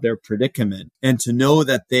facts about their predicament, and to know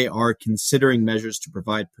that they are considering measures to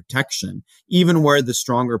provide protection, even where the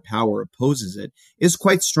stronger power opposes it, is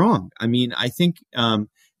quite strong. I mean, I think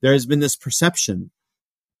there has been this perception,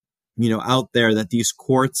 out there that these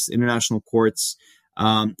courts, international courts,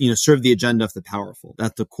 serve the agenda of the powerful,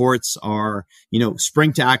 that the courts are,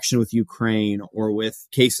 spring to action with Ukraine or with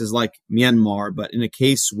cases like Myanmar. But in a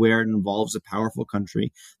case where it involves a powerful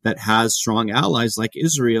country that has strong allies like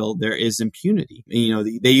Israel, there is impunity.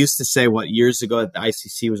 They used to say years ago that the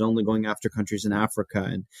ICC was only going after countries in Africa,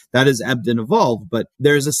 and that has ebbed and evolved. But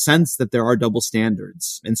there's a sense that there are double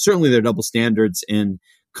standards, and certainly there are double standards in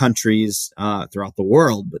countries throughout the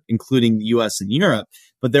world, but including the US and Europe.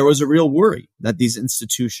 But there was a real worry that these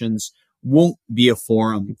institutions won't be a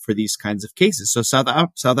forum for these kinds of cases. So South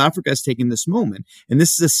Africa has taken this moment, and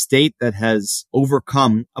this is a state that has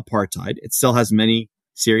overcome apartheid. It still has many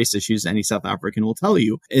serious issues, any South African will tell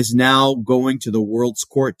you, is now going to the World's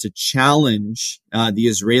Court to challenge the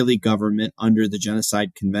Israeli government under the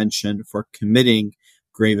Genocide Convention for committing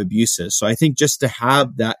grave abuses. So I think just to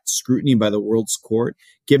have that scrutiny by the World's Court,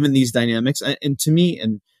 given these dynamics, and to me,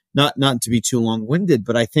 and not to be too long-winded,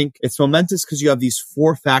 but I think it's momentous because you have these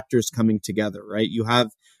four factors coming together, right? You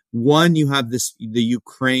have the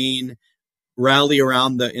Ukraine rally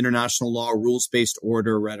around the international law, rules-based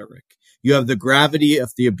order rhetoric. You have the gravity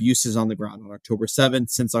of the abuses on the ground on October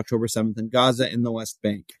 7th, since October 7th in Gaza, in the West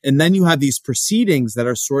Bank. And then you have these proceedings that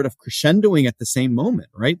are sort of crescendoing at the same moment,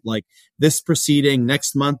 right? Like this proceeding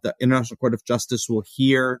next month, the International Court of Justice will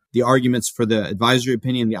hear the arguments for the advisory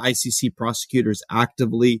opinion. The ICC prosecutors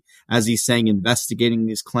actively, as he's saying, investigating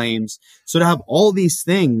these claims. So to have all these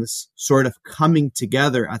things sort of coming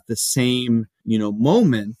together at the same,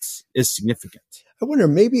 moment is significant. I wonder,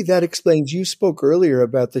 maybe that explains, you spoke earlier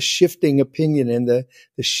about the shifting opinion and the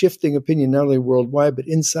shifting opinion, not only worldwide, but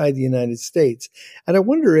inside the United States. And I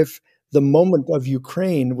wonder if the moment of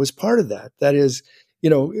Ukraine was part of that. That is,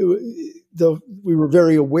 we were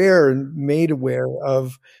very aware and made aware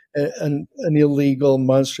of an illegal,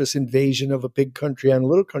 monstrous invasion of a big country on a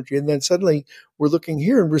little country. And then suddenly we're looking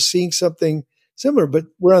here and we're seeing something similar, but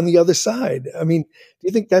we're on the other side. I mean, do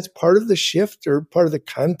you think that's part of the shift or part of the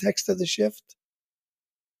context of the shift?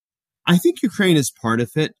 I think Ukraine is part of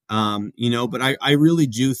it, but I really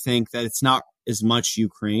do think that it's not as much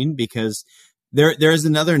Ukraine, because there is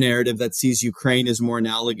another narrative that sees Ukraine as more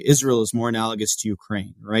analogous, Israel is more analogous to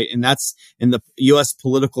Ukraine, right? And that's in the U.S.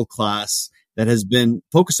 political class that has been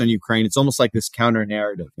focused on Ukraine. It's almost like this counter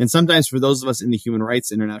narrative. And sometimes for those of us in the human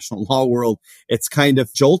rights international law world, it's kind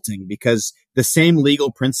of jolting, because the same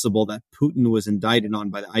legal principle that Putin was indicted on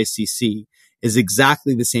by the ICC is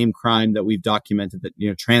exactly the same crime that we've documented, that,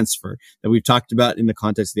 transfer, that we've talked about in the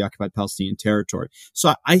context of the occupied Palestinian territory.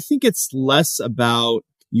 So I think it's less about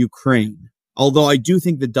Ukraine, although I do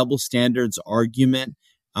think the double standards argument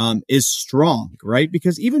is strong, right?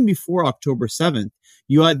 Because even before October 7th,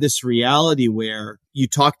 you had this reality where you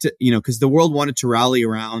talked to, because the world wanted to rally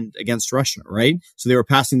around against Russia, right? So they were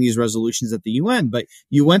passing these resolutions at the UN, but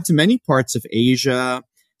you went to many parts of Asia,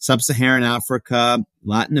 Sub-Saharan Africa,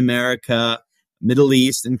 Latin America, Middle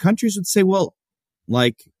East, and countries would say, well,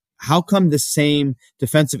 how come the same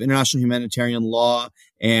defense of international humanitarian law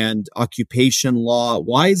and occupation law,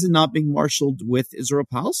 why is it not being marshaled with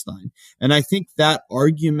Israel-Palestine? And I think that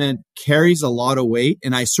argument carries a lot of weight.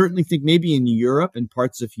 And I certainly think maybe in Europe, in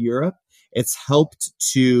parts of Europe, it's helped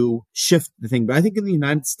to shift the thing. But I think in the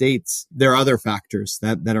United States, there are other factors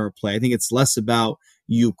that are at play. I think it's less about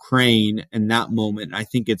Ukraine in that moment. I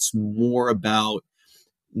think it's more about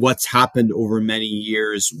what's happened over many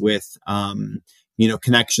years with,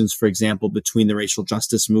 connections, for example, between the racial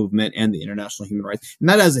justice movement and the international human rights. And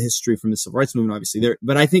that has a history from the civil rights movement, obviously.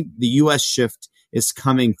 But I think the U.S. shift is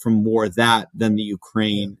coming from more that than the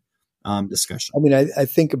Ukraine discussion. I mean, I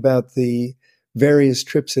think about the various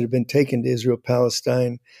trips that have been taken to Israel,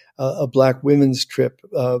 Palestine, a Black women's trip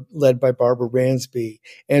led by Barbara Ransby,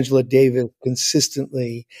 Angela Davis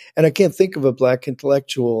consistently. And I can't think of a Black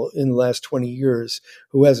intellectual in the last 20 years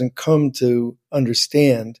who hasn't come to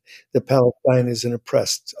understand that Palestine is an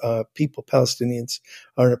oppressed people. Palestinians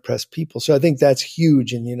are an oppressed people. So I think that's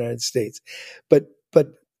huge in the United States. But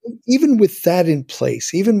even with that in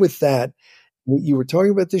place, even with that, you were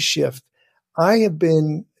talking about the shift.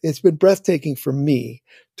 It's been breathtaking for me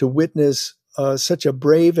to witness such a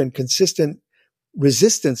brave and consistent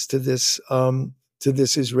resistance to this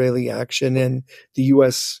Israeli action and the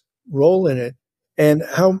U.S. role in it, and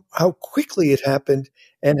how quickly it happened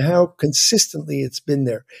and how consistently it's been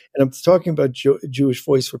there. And I'm talking about Jewish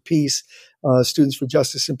Voice for Peace, Students for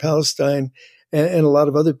Justice in Palestine, and a lot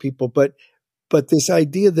of other people. But this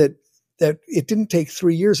idea that it didn't take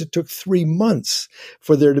 3 years, it took 3 months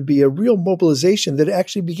for there to be a real mobilization that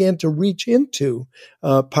actually began to reach into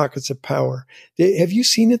pockets of power. Have you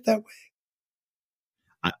seen it that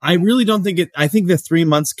way? I really don't think I think the 3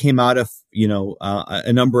 months came out of,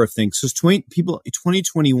 a number of things. So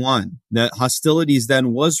 2021, the hostilities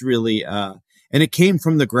then was really, and it came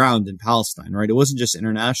from the ground in Palestine, right? It wasn't just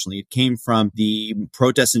internationally. It came from the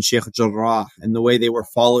protests in Sheikh Jarrah and the way they were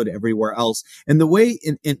followed everywhere else. And the way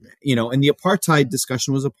and the apartheid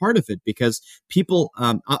discussion was a part of it, because people,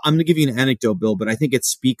 I'm going to give you an anecdote, Bill, but I think it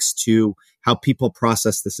speaks to how people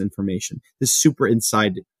process this information. This is super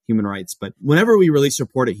inside human rights. But whenever we release a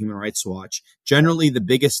report at Human Rights Watch, generally the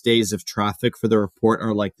biggest days of traffic for the report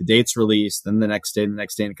are like the day it's released, then the next day, and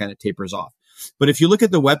it kind of tapers off. But if you look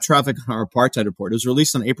at the web traffic on our apartheid report, it was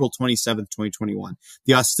released on April 27th, 2021.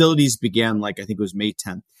 The hostilities began I think it was May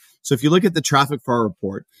 10th. So if you look at the traffic for our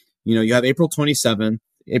report, you have April 27th,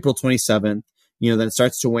 then it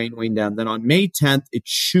starts to wane down. Then on May 10th, it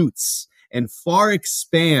shoots and far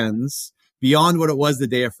expands beyond what it was the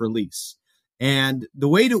day of release. And the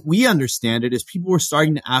way that we understand it is people were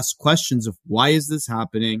starting to ask questions of why is this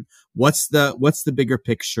happening? What's the bigger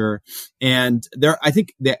picture? And I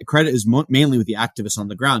think the credit is mainly with the activists on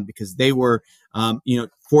the ground, because they were,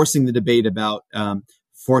 forcing the debate about,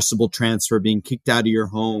 forcible transfer, being kicked out of your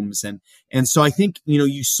homes. And so I think,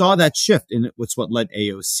 you saw that shift, and it's what led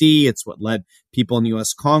AOC. It's what led people in the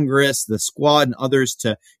U.S. Congress, the Squad, and others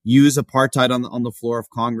to use apartheid on the floor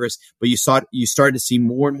of Congress. But you started to see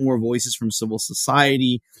more and more voices from civil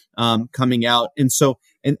society, coming out. And so,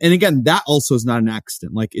 and again, that also is not an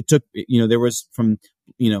accident. Like it took, there was from,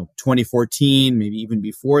 2014, maybe even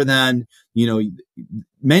before then,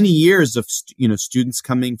 many years of, students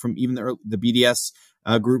coming from even the BDS,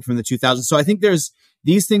 group from the 2000s. So I think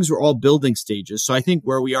these things were all building stages. So I think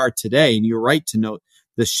where we are today, and you're right to note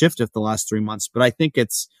the shift of the last 3 months, but I think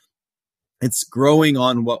it's growing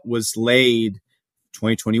on what was laid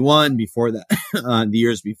 2021 before that, the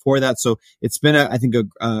years before that. So it's been I think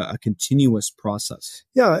a continuous process.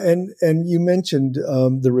 Yeah. And you mentioned,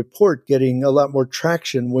 the report getting a lot more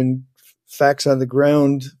traction when facts on the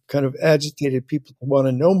ground kind of agitated people to want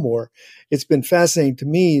to know more. It's been fascinating to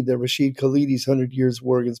me that Rashid Khalidi's 100 Years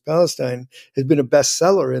War Against Palestine has been a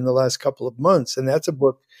bestseller in the last couple of months. And that's a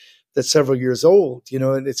book that's several years old,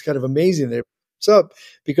 and it's kind of amazing that it's up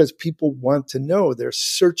because people want to know. They're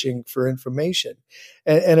searching for information.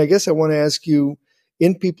 And I guess I want to ask you,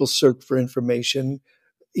 in people's search for information,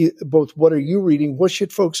 both what are you reading? What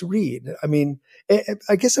should folks read? I mean,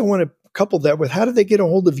 I guess I want to couple that with how do they get a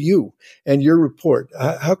hold of you and your report?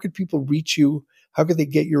 How could people reach you? How could they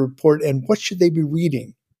get your report? And what should they be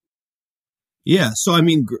reading? Yeah. So, I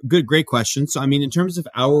mean, great question. So, I mean, in terms of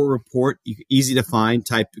our report, easy to find,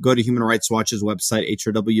 go to Human Rights Watch's website,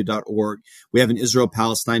 hrw.org. We have an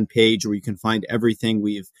Israel-Palestine page where you can find everything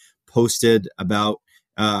we've posted about,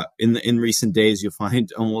 in recent days. You'll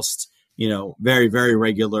find almost, very, very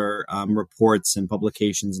regular, reports and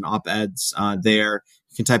publications and op-eds, there.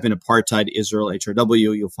 You can type in apartheid Israel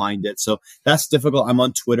HRW, you'll find it. So that's difficult. I'm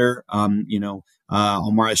on Twitter, Omar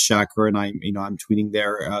Shakir, and I'm tweeting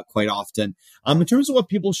there quite often. In terms of what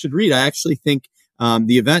people should read, I actually think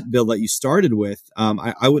the event, Bill, that you started with,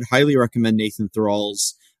 I would highly recommend Nathan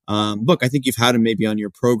Thrall's book. I think you've had him maybe on your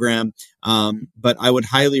program, but I would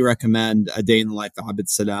highly recommend A Day in the Life of Abid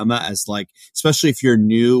Salama as especially if you're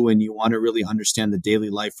new and you want to really understand the daily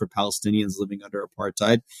life for Palestinians living under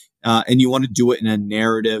apartheid, and you want to do it in a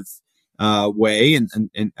narrative way and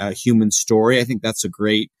a human story. I think that's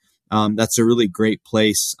that's a really great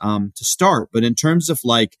place to start. But in terms of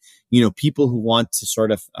people who want to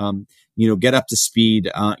sort of get up to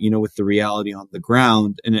speed, with the reality on the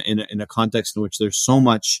ground in a context in which there's so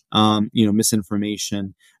much,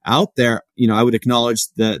 misinformation out there, I would acknowledge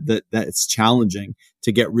that it's challenging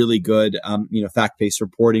to get really good, fact-based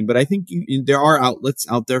reporting. But I think there are outlets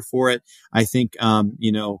out there for it. I think,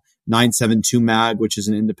 972 Mag, which is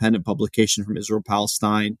an independent publication from Israel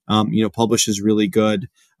Palestine, publishes really good,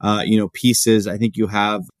 pieces. I think you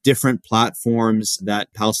have different platforms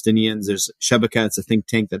that Palestinians, there's Shebeka, it's a think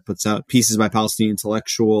tank that puts out pieces by Palestinian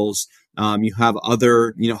intellectuals. You have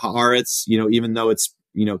other, Haaretz, even though it's,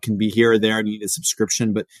 can be here or there and you need a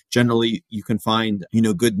subscription, but generally you can find,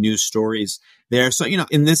 good news stories there. So,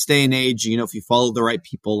 in this day and age, if you follow the right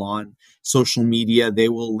people on social media, they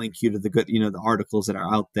will link you to the good, the articles that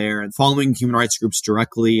are out there, and following human rights groups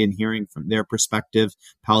directly and hearing from their perspective,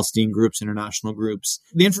 Palestinian groups, international groups.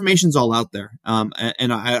 The information's all out there.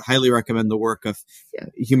 And I highly recommend the work of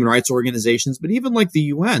human rights organizations, but even like the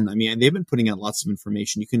UN. I mean, they've been putting out lots of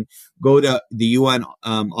information. You can go to the UN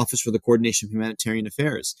Office for the Coordination of Humanitarian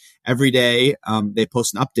Affairs. Every day, they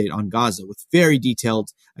post an update on Gaza with very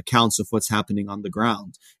detailed accounts of what's happening on the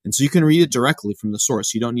ground. And so you can read it directly from the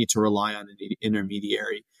source. You don't need to rely on an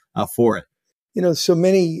intermediary for it. So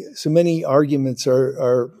many arguments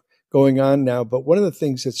are going on now. But one of the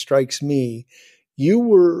things that strikes me, you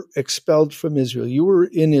were expelled from Israel. You were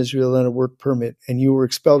in Israel on a work permit, and you were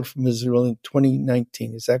expelled from Israel in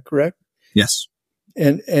 2019. Is that correct? Yes.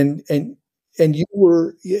 And you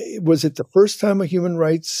were. Was it the first time a human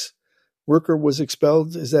rights worker was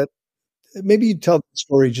expelled? Is that maybe you tell the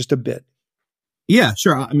story just a bit? Yeah,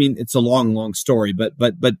 sure. I mean, it's a long story, but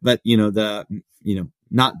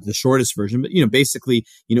not the shortest version, but basically,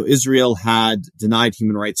 Israel had denied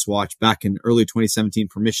Human Rights Watch back in early 2017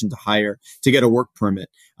 permission to get a work permit,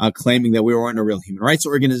 claiming that we weren't a real human rights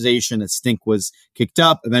organization. A stink was kicked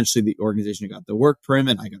up. Eventually, the organization got the work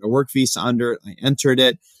permit. I got a work visa under it. I entered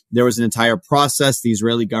it. There was an entire process. The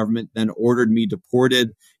Israeli government then ordered me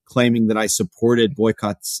deported, claiming that I supported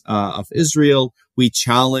boycotts of Israel. We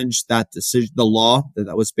challenged that decision, the law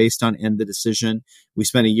that was based on, and the decision. We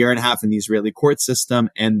spent a year and a half in the Israeli court system,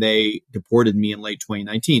 and they deported me in late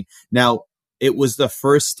 2019. Now, it was the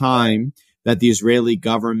first time that the Israeli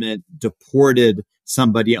government deported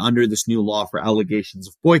somebody under this new law for allegations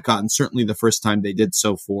of boycott, and certainly the first time they did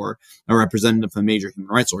so for a representative of a major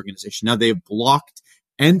human rights organization. Now, they've blocked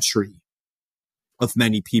entry of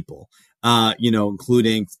many people,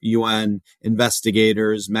 including UN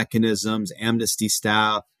investigators, mechanisms, amnesty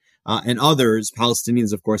staff, and others.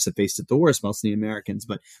 Palestinians, of course, have faced it the worst, Palestinian Americans.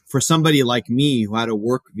 But for somebody like me who had a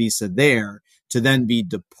work visa there to then be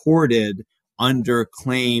deported under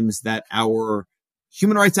claims that our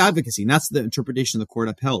human rights advocacy, and that's the interpretation the court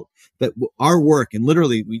upheld, that our work, and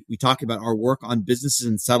literally we talk about our work on businesses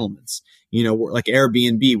and settlements, like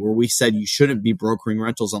Airbnb, where we said you shouldn't be brokering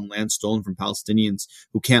rentals on land stolen from Palestinians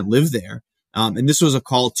who can't live there. And this was a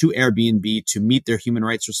call to Airbnb to meet their human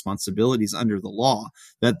rights responsibilities under the law.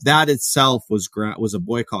 That itself was a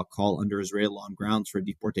boycott call under Israeli law on grounds for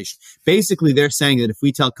deportation. Basically, they're saying that if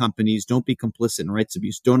we tell companies don't be complicit in rights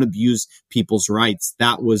abuse, don't abuse people's rights,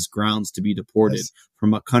 that was grounds to be deported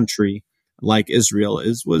from a country like Israel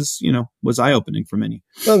was eye-opening for many.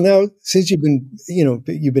 Well, now since you've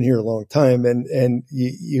been here a long time, and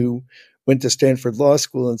you went to Stanford Law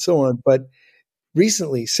School and so on, but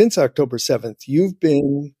recently, since October 7th, you've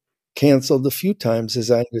been canceled a few times,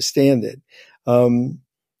 as I understand it.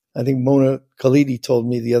 I think Mona Khalidi told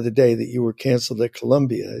me the other day that you were canceled at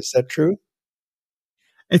Columbia. Is that true?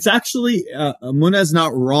 It's actually, Mona is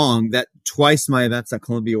not wrong that twice my events at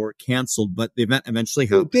Columbia were canceled, but the event eventually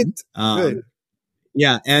happened. Good.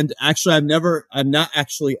 Yeah. And actually,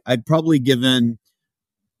 I'd probably given,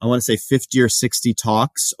 I want to say 50 or 60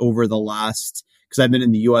 talks over the last, because I've been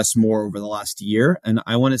in the U.S. more over the last year. And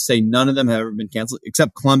I want to say none of them have ever been canceled,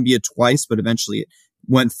 except Columbia twice, but eventually it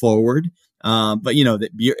went forward. But,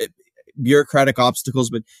 the bureaucratic obstacles.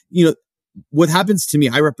 But, what happens to me,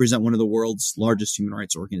 I represent one of the world's largest human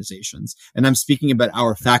rights organizations. And I'm speaking about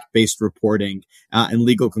our fact-based reporting and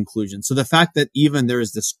legal conclusions. So the fact that even there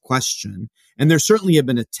is this question, and there certainly have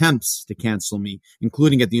been attempts to cancel me,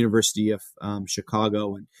 including at the University of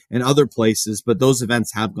Chicago and other places, but those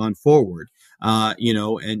events have gone forward.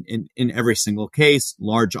 And in every single case,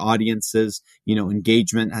 large audiences,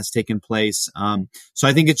 engagement has taken place. So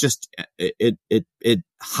I think it's just, it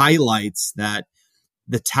highlights that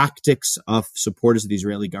the tactics of supporters of the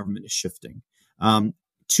Israeli government is shifting.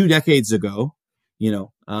 2 decades ago,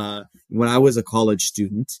 when I was a college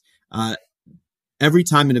student, every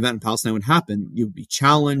time an event in Palestine would happen, you would be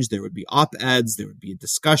challenged. There would be op-eds. There would be a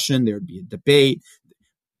discussion. There would be a debate.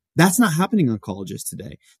 That's not happening on colleges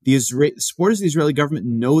today. The supporters of the Israeli government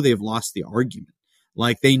know they've lost the argument.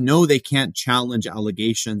 Like, they know they can't challenge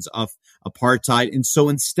allegations of apartheid. And so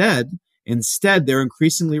instead, they're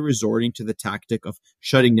increasingly resorting to the tactic of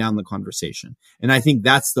shutting down the conversation. And I think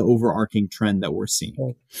that's the overarching trend that we're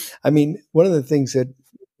seeing. I mean, one of the things that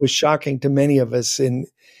was shocking to many of us in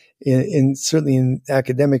certainly in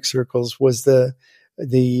academic circles was the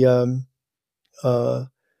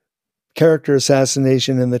character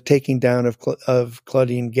assassination and the taking down of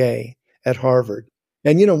Claudine Gay at Harvard.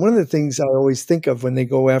 And, one of the things I always think of when they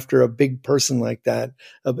go after a big person like that,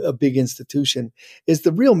 a big institution, is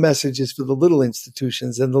the real message is for the little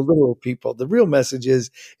institutions and the little people. The real message is,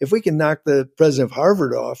 if we can knock the president of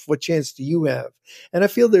Harvard off, what chance do you have? And I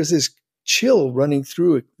feel there's this chill running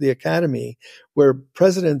through the academy where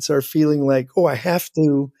presidents are feeling like, I have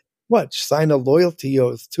to sign a loyalty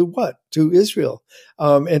oath to what? To Israel,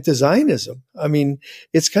 and to Zionism. I mean,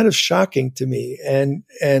 it's kind of shocking to me. And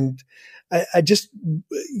I just,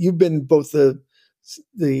 you've been both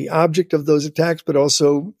the object of those attacks, but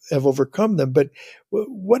also have overcome them. But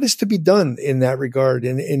what is to be done in that regard,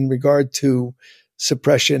 in regard to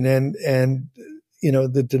suppression and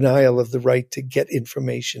the denial of the right to get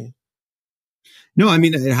information? No, I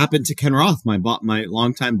mean, it happened to Ken Roth, my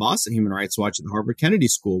longtime boss at Human Rights Watch at the Harvard Kennedy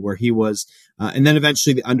School, where he was, and then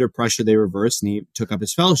eventually under pressure, they reversed and he took up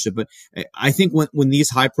his fellowship. But I think when these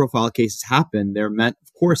high profile cases happen, they're meant,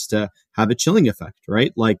 of course, to have a chilling effect,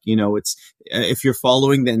 right? Like, it's, if you're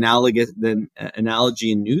following the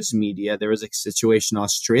analogy in news media, there was a situation in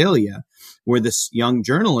Australia where this young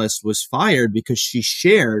journalist was fired because she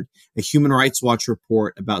shared a Human Rights Watch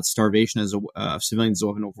report about starvation of civilians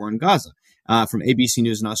over in Gaza. From ABC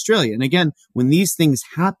News in Australia. And again, when these things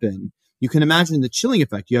happen, you can imagine the chilling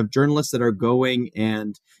effect. You have journalists that are going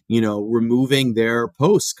and, removing their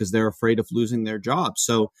posts because they're afraid of losing their jobs.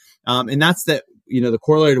 So, and that's the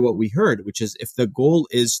corollary to what we heard, which is if the goal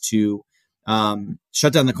is to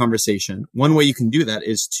shut down the conversation, one way you can do that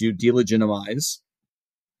is to delegitimize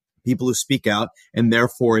people who speak out and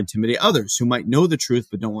therefore intimidate others who might know the truth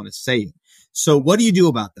but don't want to say it. So what do you do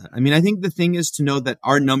about that? I mean, I think the thing is to know that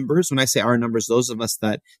our numbers, when I say our numbers, those of us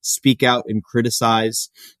that speak out and criticize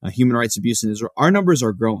human rights abuse in Israel, our numbers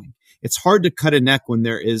are growing. It's hard to cut a neck when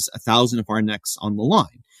there is 1,000 of our necks on the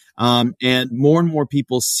line. And more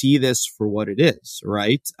people see this for what it is,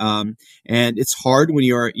 right? And it's hard when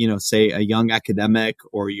you're, say a young academic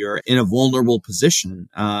or you're in a vulnerable position.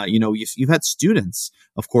 You've had students,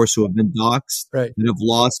 of course, who have been doxxed, right, that have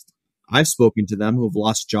lost. I've spoken to them who have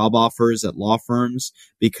lost job offers at law firms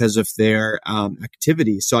because of their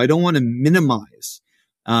activities. So I don't want to minimize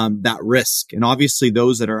that risk. And obviously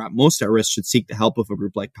those that are most at risk should seek the help of a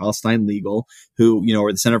group like Palestine Legal, who,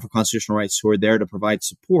 or the Center for Constitutional Rights, who are there to provide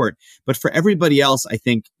support. But for everybody else, I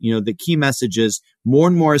think, the key message is more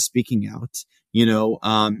and more speaking out,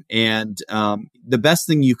 and the best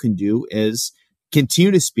thing you can do is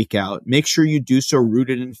continue to speak out. Make sure you do so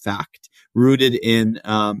rooted in fact, rooted in,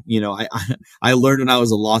 I learned when I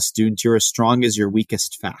was a law student, you're as strong as your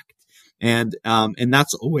weakest fact. And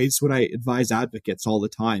that's always what I advise advocates all the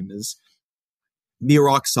time is be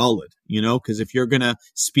rock solid, because if you're going to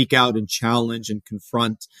speak out and challenge and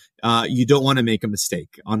confront, you don't want to make a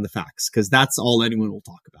mistake on the facts, because that's all anyone will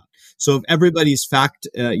talk about. So if everybody's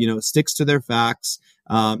sticks to their facts,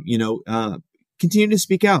 continue to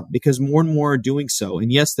speak out, because more and more are doing so.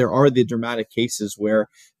 And yes, there are the dramatic cases where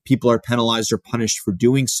people are penalized or punished for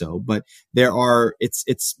doing so, but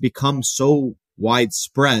it's become so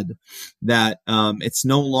widespread that it's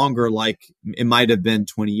no longer like it might have been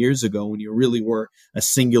 20 years ago when you really were a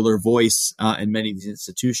singular voice in many of these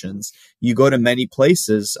institutions. You go to many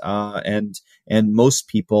places and most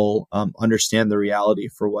people understand the reality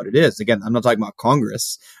for what it is. Again, I'm not talking about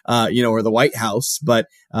Congress, or the White House, but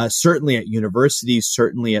certainly at universities,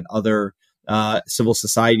 certainly at other civil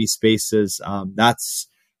society spaces. That's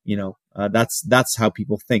how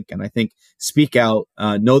people think. And I think speak out,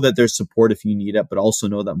 know that there's support if you need it, but also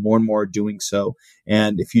know that more and more are doing so.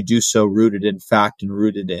 And if you do so rooted in fact and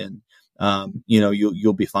rooted in,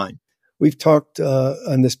 you'll be fine. We've talked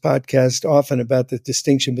on this podcast often about the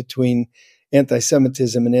distinction between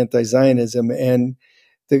anti-Semitism and anti-Zionism. And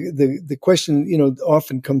the question,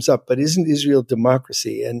 often comes up, but isn't Israel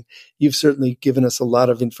democracy? And you've certainly given us a lot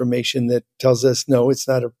of information that tells us, no, it's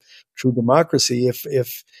not a true democracy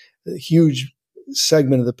if a huge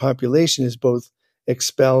segment of the population is both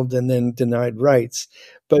expelled and then denied rights.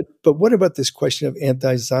 But what about this question of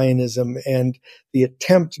anti-Zionism and the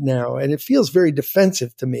attempt now, and it feels very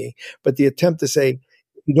defensive to me, but the attempt to say,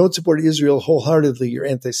 if you don't support Israel wholeheartedly, you're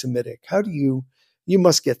anti-Semitic. How do you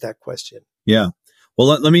must get that question. Yeah. Well,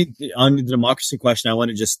 let me, on the democracy question, I want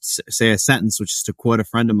to just say a sentence, which is to quote a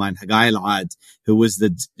friend of mine, Hagai Elad, who was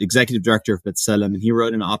the executive director of B'Tselem, and he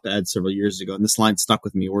wrote an op-ed several years ago, and this line stuck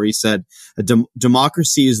with me, where he said,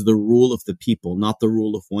 democracy is the rule of the people, not the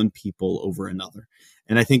rule of one people over another.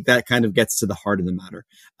 And I think that kind of gets to the heart of the matter.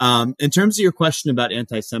 In terms of your question about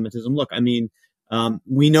anti-Semitism, look, I mean,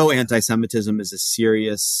 we know anti-Semitism is a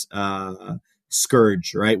serious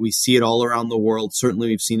scourge, right? We see it all around the world. Certainly,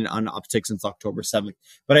 we've seen it on uptick since October 7th.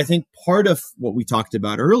 But I think part of what we talked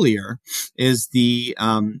about earlier is the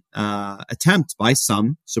attempt by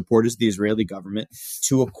some supporters of the Israeli government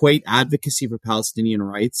to equate advocacy for Palestinian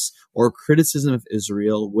rights or criticism of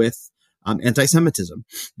Israel with anti-Semitism,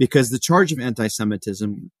 because the charge of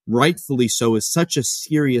anti-Semitism, rightfully so, is such a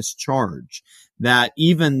serious charge that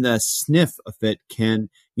even the sniff of it can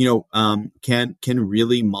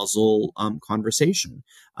really muzzle conversation.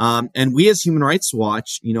 And we as Human Rights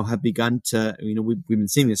Watch, have begun to, we've been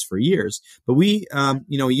seeing this for years, but we, a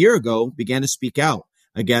year ago began to speak out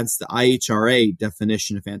against the IHRA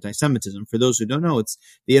definition of anti-Semitism. For those who don't know, it's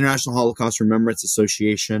the International Holocaust Remembrance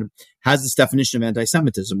Association has this definition of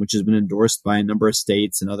anti-Semitism, which has been endorsed by a number of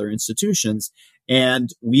states and other institutions. And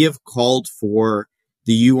we have called for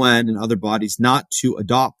the UN and other bodies not to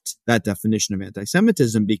adopt that definition of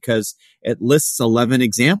anti-Semitism because it lists 11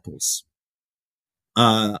 examples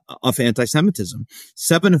of anti-Semitism,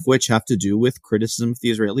 7 of which have to do with criticism of the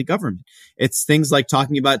Israeli government. It's things like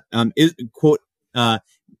talking about,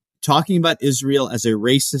 talking about Israel as a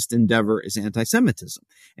racist endeavor is anti-Semitism.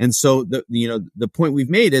 And so the point we've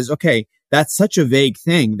made is, okay, that's such a vague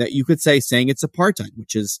thing that you could say saying it's apartheid,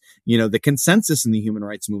 which is, the consensus in the human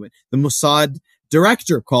rights movement. The Mossad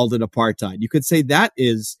director called it apartheid. You could say that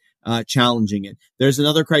is challenging it. There's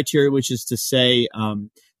another criteria, which is to say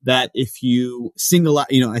that if you single out,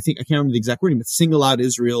 I can't remember the exact wording, but single out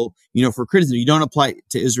Israel, for criticism, you don't apply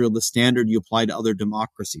to Israel the standard you apply to other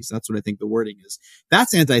democracies. That's what I think the wording is.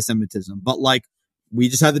 That's anti-Semitism. But like we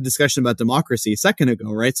just had the discussion about democracy a second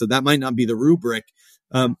ago, right? So that might not be the rubric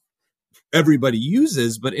everybody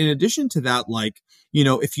uses. But in addition to that,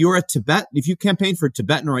 if you campaign for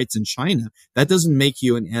Tibetan rights in China, that doesn't make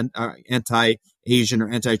you an anti-Asian or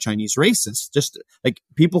anti-Chinese racist. Just like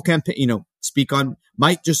people campaign,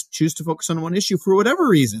 might just choose to focus on one issue for whatever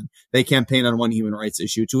reason. They campaign on one human rights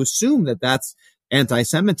issue to assume that that's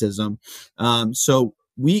anti-Semitism. So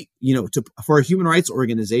we, for a human rights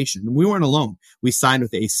organization, we weren't alone. We signed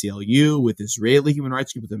with the ACLU, with Israeli human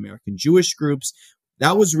rights groups, with American Jewish groups.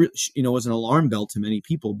 That was, was an alarm bell to many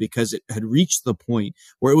people because it had reached the point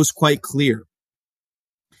where it was quite clear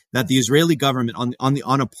that the Israeli government on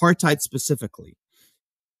apartheid specifically,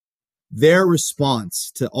 their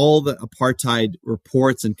response to all the apartheid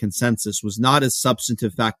reports and consensus was not a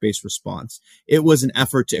substantive fact-based response. It was an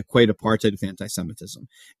effort to equate apartheid with anti-Semitism.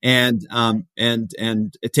 And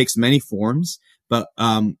it takes many forms, but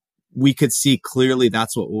we could see clearly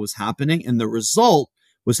that's what was happening. And the result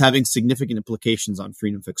was having significant implications on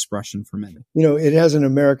freedom of expression for many. It has an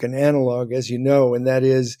American analog, as you know, and that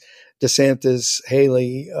is DeSantis,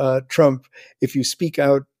 Haley, Trump. If you speak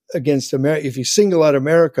out against America, if you single out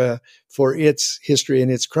America for its history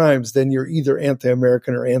and its crimes, then you're either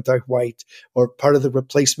anti-American or anti-white or part of the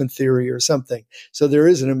replacement theory or something. So there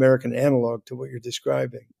is an American analog to what you're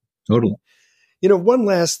describing. Totally. One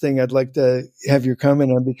last thing I'd like to have your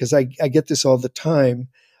comment on, because I get this all the time.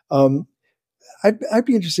 I'd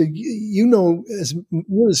be interested. You're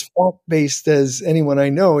as fact-based as anyone I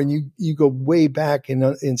know, and you go way back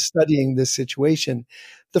in studying this situation.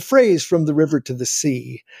 The phrase "from the river to the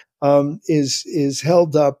sea" is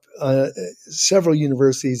held up several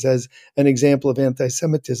universities as an example of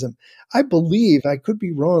anti-Semitism. I believe, I could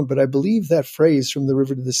be wrong, but I believe that phrase "from the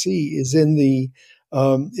river to the sea" is in the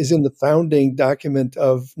founding document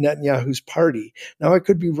of Netanyahu's party. Now I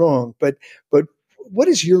could be wrong, but what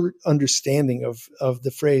is your understanding of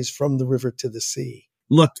the phrase "from the river to the sea"?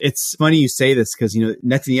 Look, it's funny you say this because,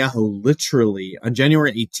 Netanyahu literally on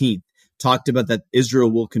January 18th talked about that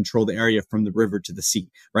Israel will control the area from the river to the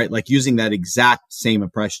sea, right? Like using that exact same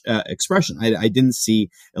expression. I didn't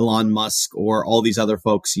see Elon Musk or all these other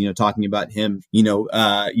folks, talking about him,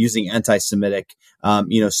 using anti-Semitic,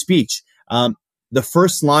 speech. The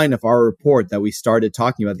first line of our report that we started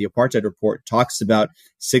talking about, the apartheid report, talks about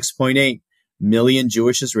 6.8 million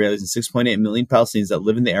Jewish Israelis and 6.8 million Palestinians that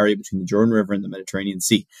live in the area between the Jordan River and the Mediterranean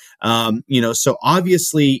Sea. So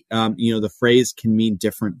obviously, the phrase can mean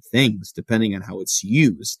different things depending on how it's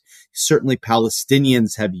used. Certainly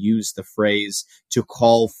Palestinians have used the phrase to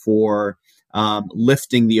call for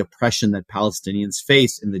lifting the oppression that Palestinians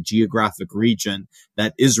face in the geographic region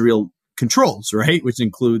that Israel controls, right? Which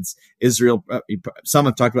includes Israel. Some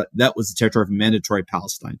have talked about that was the territory of mandatory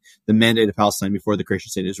Palestine, the mandate of Palestine before the creation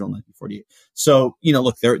of state of Israel in 1948. So,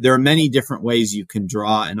 look, there are many different ways you can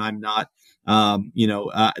draw, and I'm not, I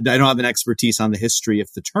don't have an expertise on the history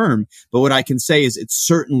of the term, but what I can say is it's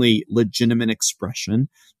certainly legitimate expression.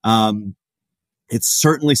 It's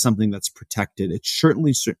certainly something that's protected. It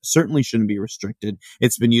certainly shouldn't be restricted.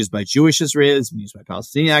 It's been used by Jewish Israelis. It's been used by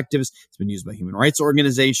Palestinian activists. It's been used by human rights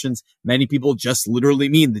organizations. Many people just literally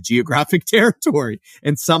mean the geographic territory.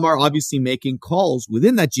 And some are obviously making calls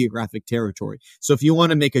within that geographic territory. So if you want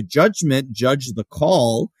to make a judgment, judge the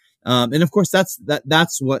call. And of course, that's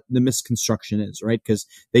what the misconstruction is, right? Because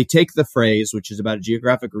they take the phrase, which is about a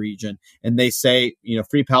geographic region, and they say,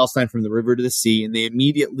 free Palestine from the river to the sea. And they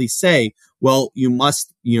immediately say, well, you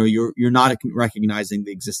must, you're not recognizing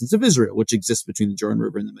the existence of Israel, which exists between the Jordan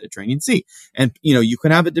River and the Mediterranean Sea. And, you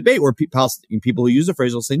can have a debate where people who use the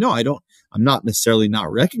phrase will say, no, I'm not necessarily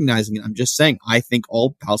not recognizing it. I'm just saying, I think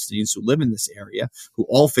all Palestinians who live in this area, who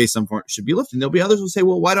all face some form, should be lifted. And there'll be others who say,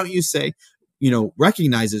 well, why don't you say,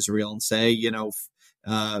 recognize Israel and say,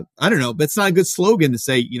 I don't know, but it's not a good slogan to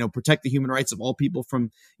say, protect the human rights of all people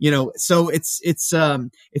from, so it's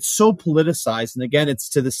so politicized. And again, it's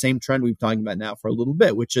to the same trend we've been talking about now for a little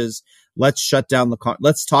bit, which is let's shut down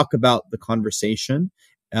let's talk about the conversation.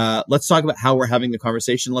 Let's talk about how we're having the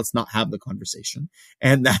conversation. Let's not have the conversation.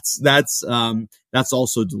 And that's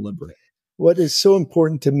also deliberate. What is so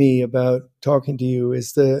important to me about talking to you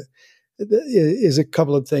is is a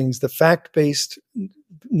couple of things: the fact-based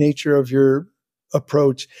nature of your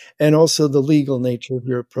approach, and also the legal nature of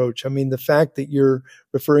your approach. I mean, the fact that you're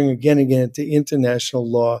referring again and again to international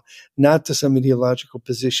law, not to some ideological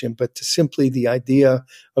position, but to simply the idea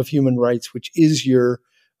of human rights, which is your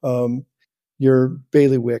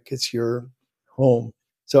bailiwick, it's your home.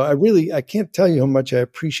 So I can't tell you how much I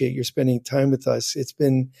appreciate your spending time with us. It's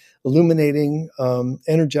been illuminating,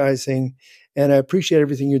 energizing, and I appreciate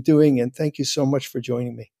everything you're doing. And thank you so much for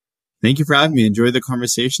joining me. Thank you for having me. Enjoy the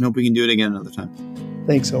conversation. Hope we can do it again another time.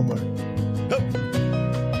 Thanks, Omar.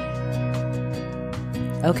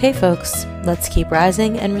 Okay, folks, let's keep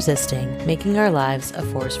rising and resisting, making our lives a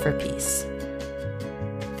force for peace.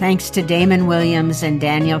 Thanks to Damon Williams and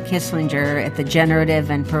Daniel Kisslinger at the generative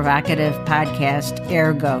and provocative podcast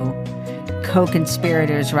Ergo,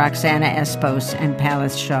 co-conspirators Roxana Espos and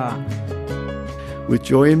Pallas Shaw. With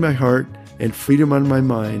joy in my heart and freedom on my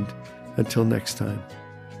mind, until next time.